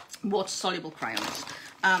water-soluble crayons.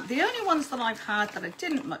 The only ones that I've had that I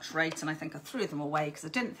didn't much rate, and I think I threw them away because I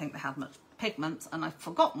didn't think they had much pigment, and I've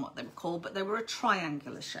forgotten what they were called, but they were a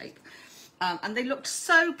triangular shape, and they looked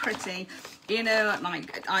so pretty, you know. And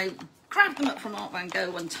I grabbed them up from Art Van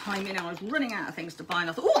Gogh one time, you know. I was running out of things to buy, and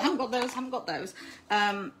I thought, oh, I haven't got those.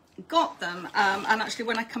 Got them, and actually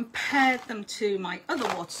when I compared them to my other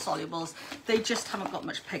water solubles, they just haven't got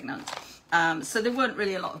much pigment. So they weren't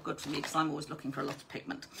really a lot of good for me, because I'm always looking for a lot of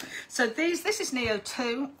pigment. So this is Neo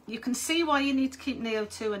 2. You can see why you need to keep Neo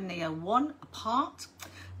 2 and Neo 1 apart,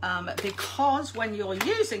 because when you're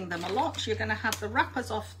using them a lot, you're going to have the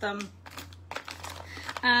wrappers off them,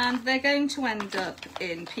 and they're going to end up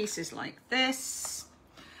in pieces like this.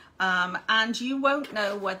 And you won't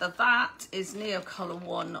know whether that is Neocolor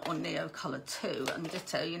 1 or Neocolor 2, and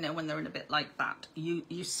ditto, you know, when they're in a bit like that,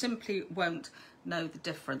 you simply won't know the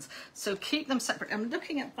difference. So keep them separate. I'm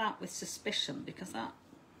looking at that with suspicion, because that,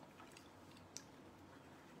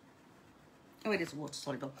 oh, it is water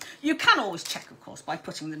soluble. You can always check, of course, by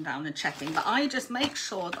putting them down and checking, but I just make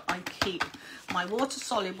sure that I keep my water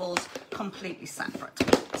solubles completely separate.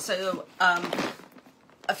 So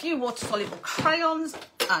a few water soluble crayons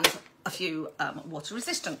and a few water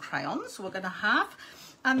resistant crayons we're going to have,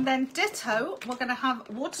 and then ditto, we're going to have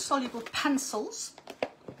water soluble pencils.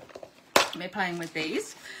 We're playing with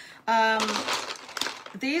these.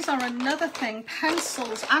 These are another thing,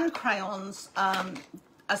 pencils and crayons,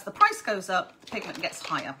 as the price goes up, pigment gets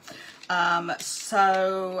higher.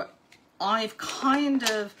 So I've kind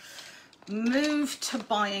of moved to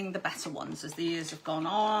buying the better ones as the years have gone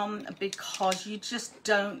on, because you just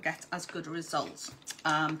don't get as good results.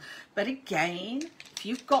 But again, if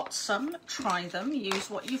you've got some, try them, use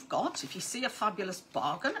what you've got. If you see a fabulous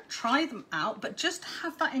bargain, try them out, but just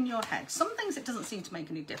have that in your head. Some things it doesn't seem to make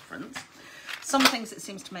any difference. Some things it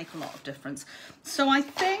seems to make a lot of difference. So I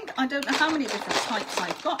think, I don't know how many different types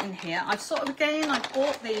I've got in here. I've sort of, again, I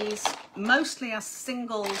bought these mostly as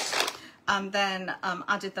singles, and then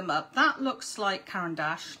added them up. That looks like Caran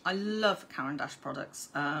d'Ache. I love Caran d'Ache products.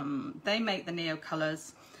 They make the Neo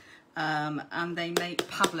colours, and they make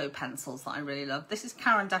Pablo pencils that I really love. This is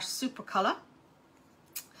Caran d'Ache Super Colour.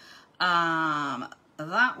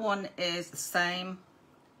 That one is the same.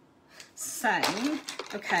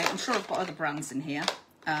 Okay, I'm sure I've got other brands in here,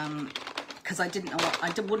 because I didn't know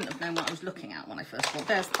what, wouldn't have known what I was looking at when I first bought.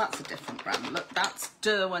 That's a different brand. Look, that's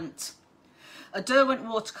Derwent. A Derwent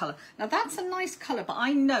watercolour. Now that's a nice colour, but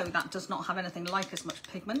I know that does not have anything like as much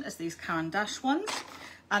pigment as these Caran d'Ache ones.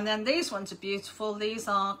 And then these ones are beautiful. These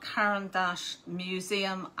are Caran d'Ache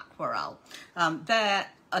Museum Aquarelle. They're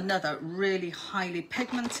another really highly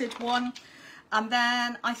pigmented one. And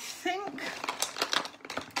then I think,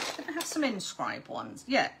 did I have some Inscribe ones?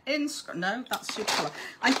 Yeah, no, that's Super Colour.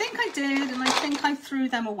 I think I did, and I think I threw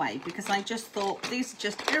them away because I just thought these are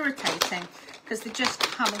just irritating because they just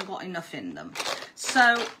haven't got enough in them.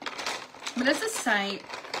 So, but as I say,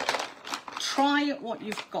 try what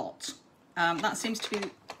you've got. That seems to be,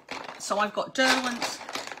 so I've got Derwent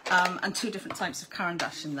and 2 different types of Caran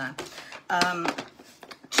d'Ache in there.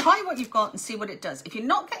 Try what you've got and see what it does. If you're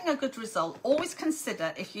not getting a good result, always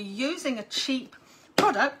consider, if you're using a cheap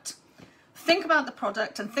product, think about the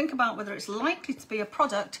product and think about whether it's likely to be a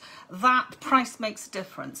product that price makes a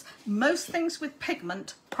difference. Most things with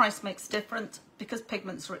pigment, price makes a difference because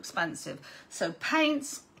pigments are expensive. So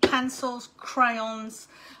paints, pencils, crayons,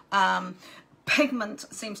 pigment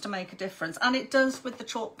seems to make a difference, and it does with the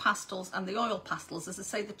chalk pastels and the oil pastels. As I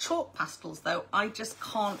say, the chalk pastels though, I just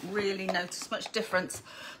can't really notice much difference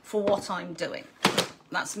for what I'm doing.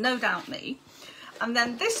 That's no doubt me. And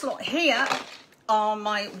then this lot here are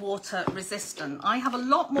my water resistant. I have a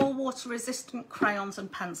lot more water resistant crayons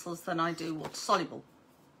and pencils than I do water soluble,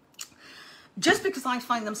 just because I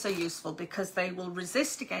find them so useful, because they will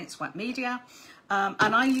resist against wet media,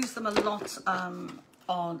 and I use them a lot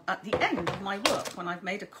at the end of my work when I've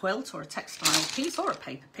made a quilt or a textile piece or a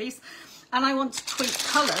paper piece and I want to tweak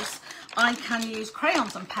colours. I can use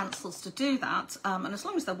crayons and pencils to do that, and as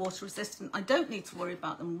long as they're water resistant, I don't need to worry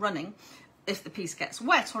about them running if the piece gets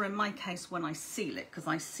wet, or in my case when I seal it, because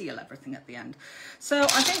I seal everything at the end. So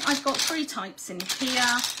I think I've got 3 types in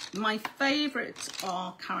here. My favourites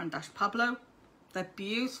are Caran d'Ache Pablo. They're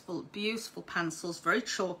beautiful, beautiful pencils, very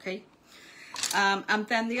chalky. And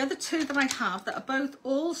then the other 2 that I have that are both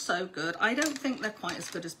also good, I don't think they're quite as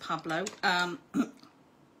good as Pablo,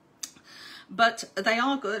 but they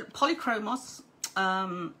are good. Polychromos,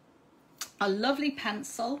 a lovely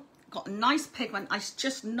pencil, got a nice pigment. It's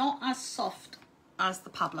just not as soft as the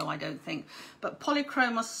Pablo, I don't think. But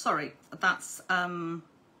Polychromos, sorry, that's, who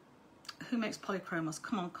makes Polychromos?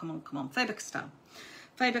 Come on. Faber-Castell.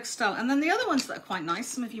 Faber-Castell. And then the other ones that are quite nice,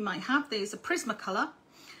 some of you might have these, are Prismacolor.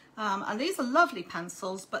 And these are lovely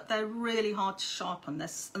pencils, but they're really hard to sharpen.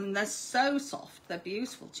 And they're so soft. They're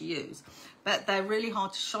beautiful to use, but they're really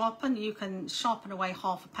hard to sharpen. You can sharpen away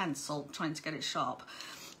half a pencil trying to get it sharp.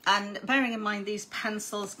 And bearing in mind these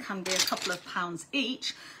pencils can be a couple of pounds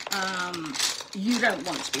each, you don't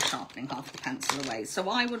want to be sharpening half the pencil away. So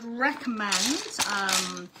I would recommend,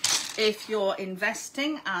 if you're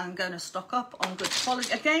investing and going to stock up on good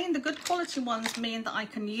quality, again, the good quality ones mean that I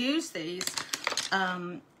can use these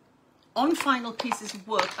on final pieces of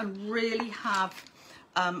work and really have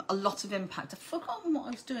a lot of impact. I've forgotten what I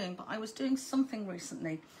was doing, but I was doing something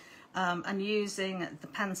recently and using the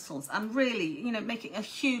pencils and really, you know, making a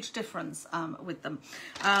huge difference with them.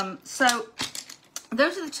 So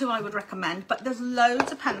those are the 2 I would recommend, but there's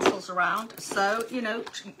loads of pencils around. So, you know,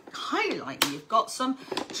 highly likely you've got some.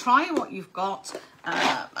 Try what you've got.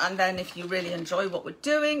 And then if you really enjoy what we're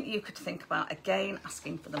doing, you could think about, again,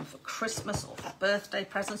 asking for them for Christmas or for birthday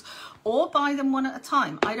presents, or buy them one at a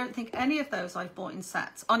time. I don't think any of those I've bought in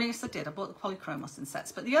sets. Oh, yes, I did. I bought the Polychromos in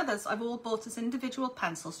sets, but the others I've all bought as individual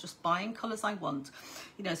pencils, just buying colours I want.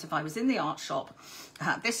 You know, so if I was in the art shop,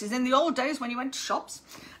 this is in the old days when you went to shops.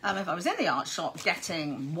 If I was in the art shop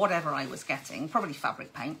getting whatever I was getting, probably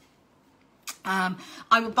fabric paint,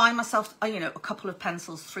 I would buy myself, you know, a couple of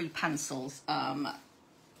pencils, 3 pencils,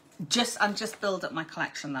 just build up my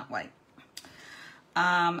collection that way.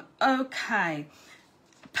 Okay,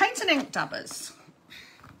 paint and ink dabbers.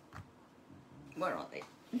 Where are they?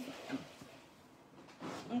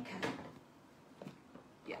 Okay.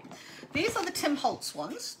 Yeah, these are the Tim Holtz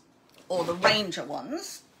ones, or the Ranger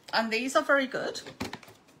ones, and these are very good.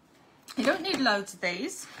 You don't need loads of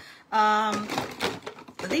these.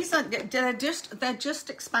 These are, they're just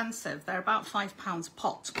expensive. They're about £5 a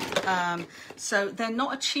pot. So they're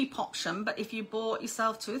not a cheap option, but if you bought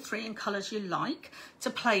yourself 2 or 3 in colours you like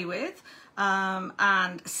to play with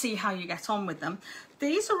and see how you get on with them,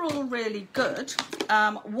 these are all really good.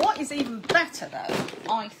 What is even better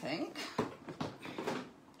though, I think,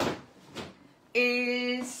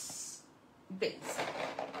 is these,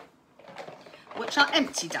 which are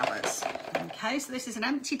empty dabbers. Okay, so this is an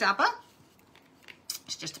empty dabber.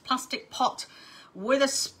 It's just a plastic pot with a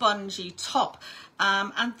spongy top.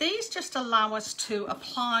 And these just allow us to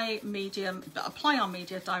apply our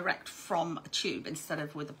media direct from a tube instead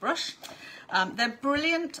of with a brush. They're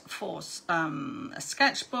brilliant for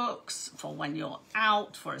sketchbooks, for when you're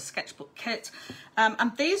out, for a sketchbook kit.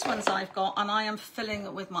 And these ones I've got, and I am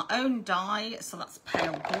filling with my own dye. So that's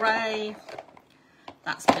pale grey,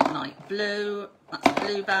 that's midnight blue, that's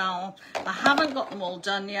bluebell. I haven't got them all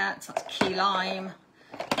done yet. That's key lime,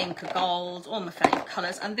 Inca gold, all my favourite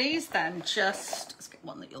colours. And these then just, let's get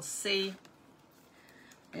one that you'll see.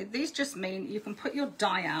 These just mean you can put your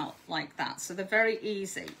dye out like that, so they're very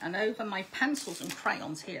easy. And over my pencils and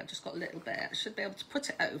crayons here, I've just got a little bit, I should be able to put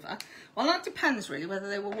it over. Well, that depends really whether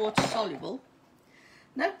they were water soluble.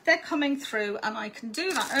 No, they're coming through, and I can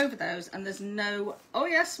do that over those, and there's no, oh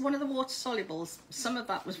yes, one of the water solubles, some of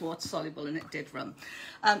that was water soluble and it did run.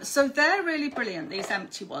 So they're really brilliant, these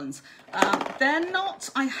empty ones. They're not,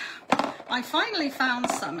 I finally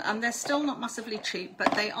found some, and they're still not massively cheap,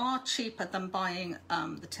 but they are cheaper than buying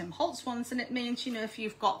the Tim Holtz ones, and it means, you know, if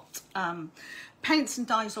you've got paints and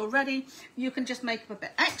dyes already, you can just make them a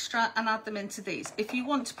bit extra and add them into these. If you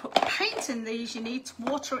want to put paint in these, you need to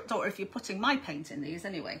water it, or if you're putting my paint in these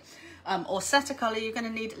anyway, or set a colour, you're going to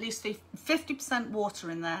need at least 50% water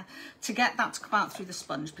in there to get that to come out through the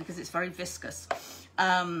sponge, because it's very viscous.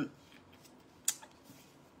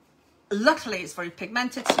 Luckily it's very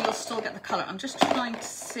pigmented, so you'll still get the colour. I'm just trying to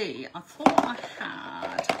see, I thought I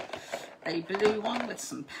had a blue one with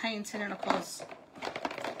some paint in it, of course.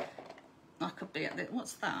 I could be at the,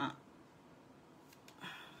 what's that?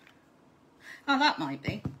 Oh, that might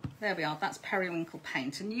be. There we are, that's periwinkle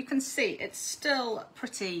paint. And you can see it's still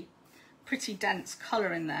pretty dense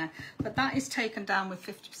colour in there, but that is taken down with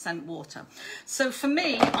 50% water. So for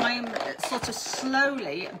me, I'm sort of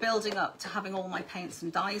slowly building up to having all my paints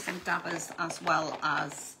and dyes and dabbers, as well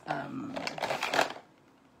as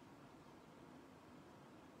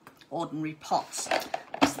ordinary pots. I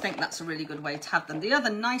just think that's a really good way to have them. The other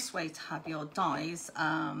nice way to have your dyes,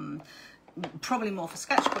 probably more for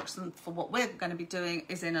sketchbooks than for what we're going to be doing,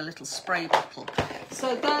 is in a little spray bottle.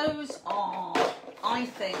 So those are, I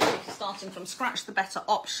think, if you're starting from scratch, the better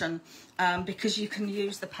option, because you can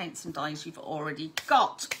use the paints and dyes you've already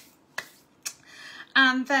got.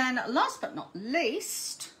 And then last but not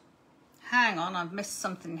least, hang on, I've missed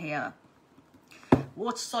something here.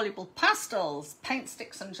 Water soluble pastels, paint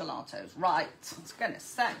sticks and gelatos. Right, I was going to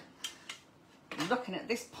say, I'm looking at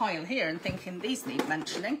this pile here and thinking these need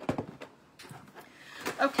mentioning.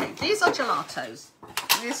 Okay, these are gelatos.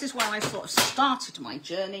 This is where I sort of started my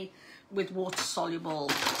journey with water soluble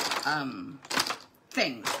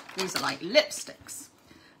things. These are like lipsticks.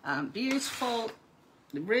 Beautiful,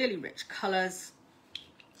 really rich colours.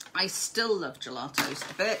 I still love gelatos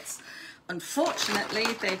to bits. Unfortunately,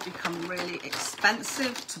 they've become really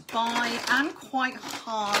expensive to buy and quite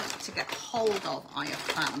hard to get hold of, I have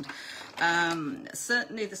found.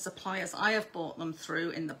 Certainly the suppliers I have bought them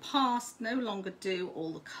through in the past no longer do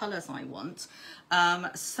all the colours I want.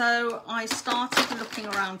 So I started looking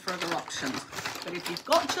around for other options. But if you've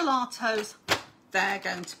got gelatos, they're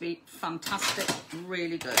going to be fantastic,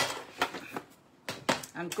 really good,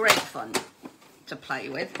 and great fun to play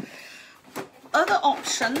with. Other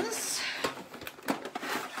options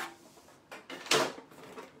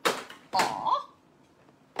are,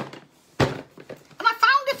 and I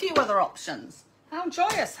found a few other options. How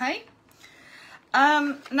joyous, hey?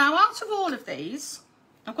 Now, out of all of these,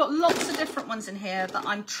 I've got lots of different ones in here that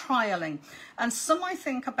I'm trialing, and some I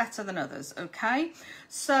think are better than others, okay?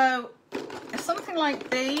 So, something like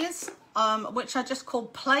these, which I just call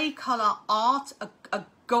Play Colour Art, a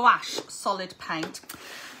gouache solid paint.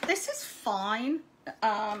 This is fine,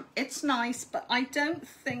 it's nice, but I don't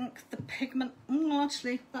think the pigment,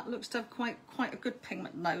 actually that looks to have quite a good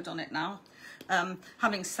pigment load on it now.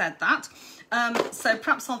 Having said that, so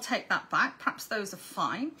perhaps I'll take that back, perhaps those are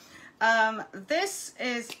fine. This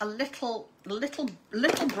is a little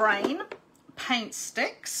brain paint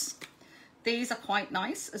sticks. These are quite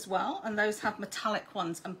nice as well, and those have metallic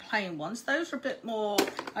ones and plain ones. Those are a bit more,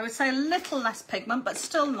 I would say a little less pigment, but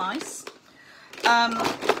still nice.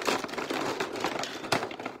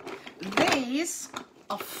 These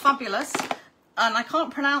are fabulous. and I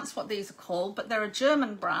can't pronounce what these are called, but they're a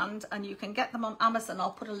German brand and you can get them on Amazon.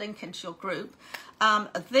 I'll put a link into your group.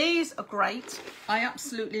 These are great. I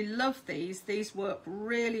absolutely love these. These work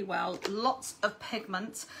really well. Lots of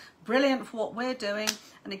pigment, brilliant for what we're doing.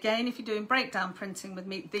 And again, if you're doing breakdown printing with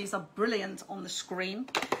me, these are brilliant on the screen.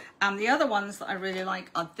 And the other ones that I really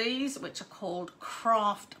like are these, which are called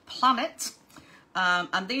Craft Planet.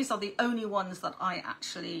 And these are the only ones that I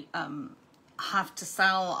actually have to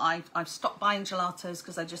sell. I've stopped buying gelatos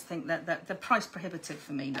because I just think that they're price prohibitive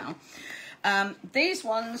for me now. These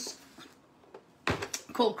ones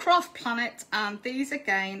called Craft Planet, and these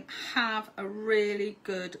again have a really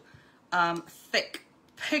good thick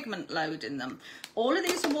pigment load in them. All of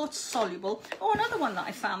these are water soluble. Oh, another one that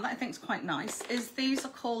I found that I think is quite nice is these are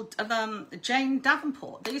called Jane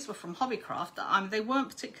Davenport. These were from Hobbycraft. They weren't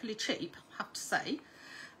particularly cheap, I have to say,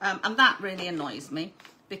 and that really annoys me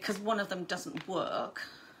because one of them doesn't work,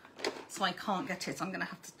 so I can't get it. I'm going to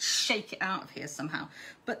have to shake it out of here somehow.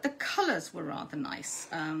 But the colours were rather nice.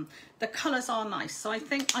 The colours are nice, so I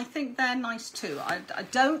think they're nice too. I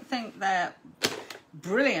don't think they're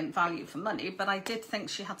brilliant value for money, but I did think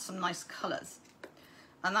she had some nice colours.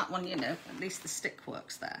 And that one, you know, at least the stick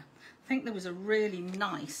works there. I think there was a really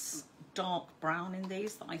nice dark brown in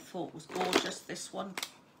these that I thought was gorgeous. This one,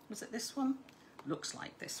 was it this one? Looks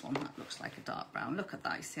like this one. That looks like a dark brown. Look at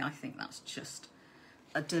that. You see, I think that's just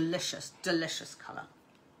a delicious, delicious colour.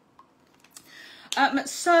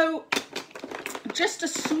 So just a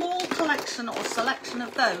small collection or selection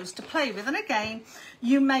of those to play with. And again,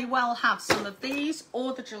 you may well have some of these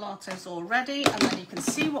or the gelatos already, and then you can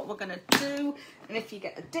see what we're going to do. And if you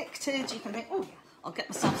get addicted, you can think, oh yeah, I'll get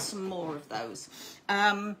myself some more of those.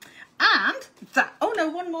 And that, oh no,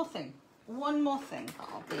 one more thing that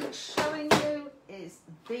I'll be showing you is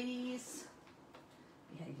these.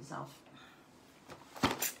 Behave yourself.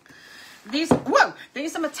 These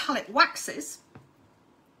are metallic waxes.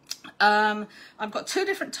 I've got two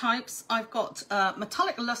different types. I've got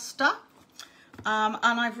metallic luster, and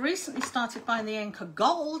I've recently started buying the Inca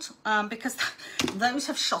Gold because those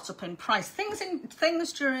have shot up in price.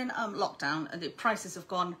 Things during lockdown, the prices have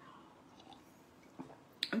gone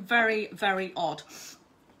very, very odd.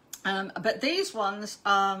 But these ones,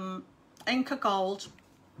 Inca Gold,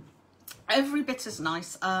 every bit as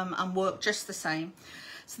nice and work just the same.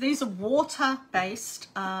 So these are water-based.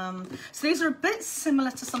 So these are a bit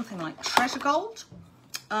similar to something like Treasure Gold,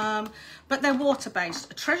 but they're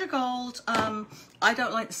water-based. Treasure Gold, I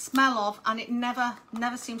don't like the smell of, and it never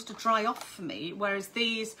seems to dry off for me. Whereas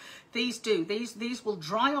these do. These will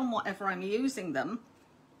dry on whatever I'm using them,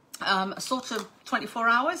 sort of 24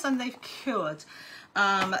 hours, and they've cured.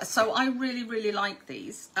 So I really, really like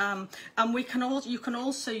these. And you can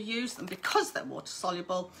also use them because they're water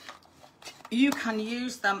soluble. You can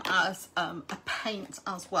use them as a paint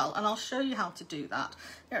as well, and I'll show you how to do that.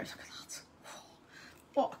 Here, look at that.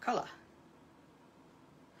 What a colour.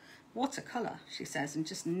 What a colour, she says, and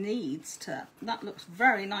just needs to. That looks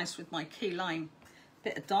very nice with my key lime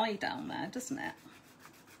bit of dye down there, doesn't it?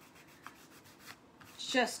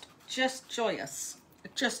 Just joyous.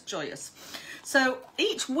 Just joyous. So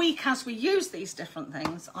each week as we use these different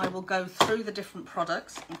things, I will go through the different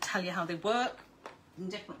products and tell you how they work, in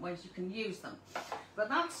different ways you can use them. But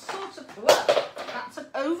that's sort of, well, that's an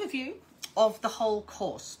overview of the whole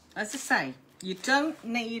course. As I say, you don't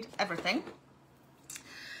need everything.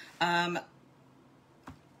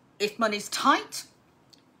 If money's tight,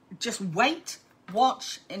 just wait,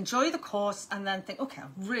 watch, enjoy the course, and then think, okay, I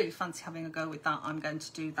really fancy having a go with that. I'm going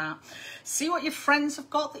to do that. See what your friends have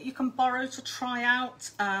got that you can borrow to try out.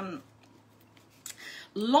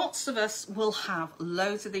 Lots of us will have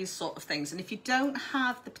loads of these sort of things, and if you don't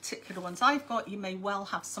have the particular ones I've got, you may well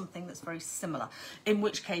have something that's very similar, in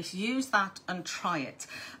which case use that and try it.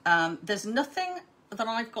 There's nothing that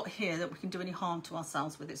I've got here that we can do any harm to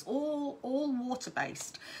ourselves with. It's all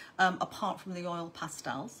water-based, apart from the oil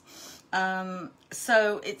pastels.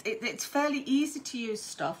 So it's fairly easy to use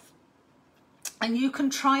stuff, and you can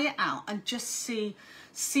try it out and just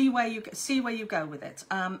see where you go with it,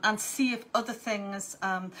 and see if other things,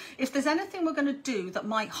 if there's anything we're going to do that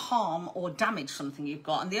might harm or damage something you've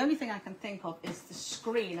got. And the only thing I can think of is the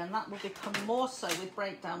screen, and that will become more so with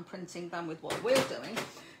breakdown printing than with what we're doing,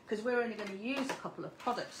 because we're only going to use a couple of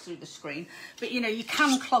products through the screen. But you know, you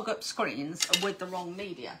can clog up screens with the wrong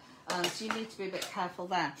media, so you need to be a bit careful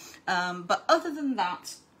there. But other than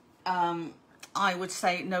that, I would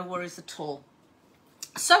say no worries at all.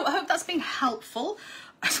 So I hope that's been helpful.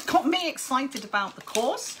 has got me excited about the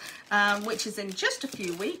course, which is in just a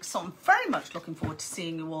few weeks. So I'm very much looking forward to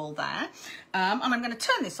seeing you all there. And I'm going to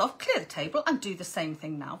turn this off, clear the table, and do the same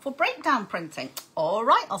thing now for breakdown printing. All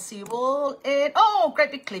right, I'll see you all in, oh,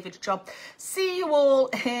 great big cleavage job. See you all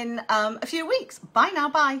in a few weeks. Bye now,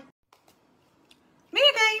 bye. Me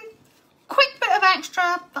again. Quick bit of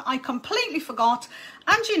extra that I completely forgot.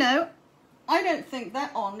 And you know, I don't think they're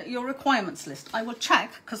on your requirements list. I will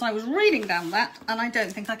check, because I was reading down that and I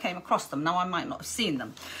don't think I came across them. Now, I might not have seen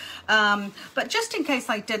them. But just in case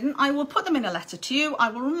I didn't, I will put them in a letter to you. I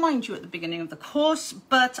will remind you at the beginning of the course,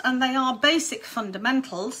 and they are basic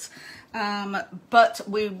fundamentals, but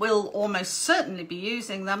we will almost certainly be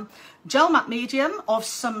using them. Gel matte medium of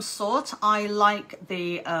some sort. I like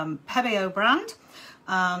the Pebeo brand.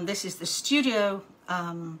 This is the Studio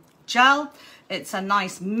gel. It's a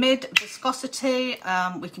nice mid viscosity.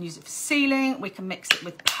 We can use it for sealing. We can mix it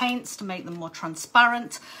with paints to make them more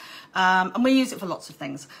transparent. And we use it for lots of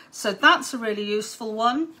things. So that's a really useful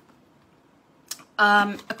one.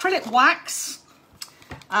 Acrylic wax.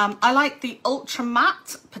 I like the Ultra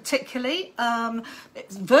Matte particularly.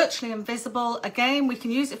 It's virtually invisible. Again, we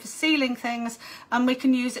can use it for sealing things, and we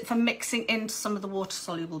can use it for mixing into some of the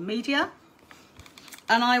water-soluble media.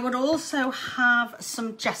 And I would also have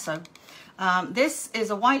some gesso. This is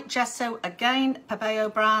a white gesso, again,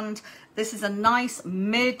 Pebeo brand. This is a nice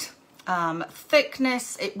mid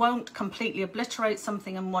thickness. It won't completely obliterate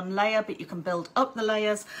something in one layer, but you can build up the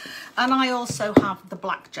layers. And I also have the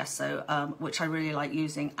black gesso, which I really like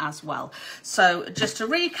using as well. So just to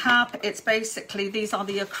recap, it's basically, these are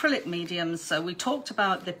the acrylic mediums. So we talked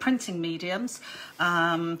about the printing mediums,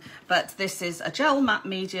 but this is a gel matte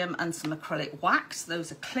medium and some acrylic wax.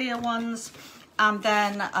 Those are clear ones. And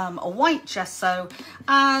then a white gesso,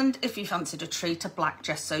 and if you fancied a treat, a black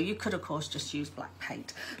gesso. You could, of course, just use black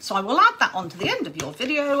paint. So I will add that on to the end of your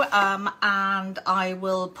video, and I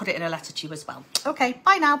will put it in a letter to you as well. Okay,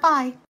 bye now, bye.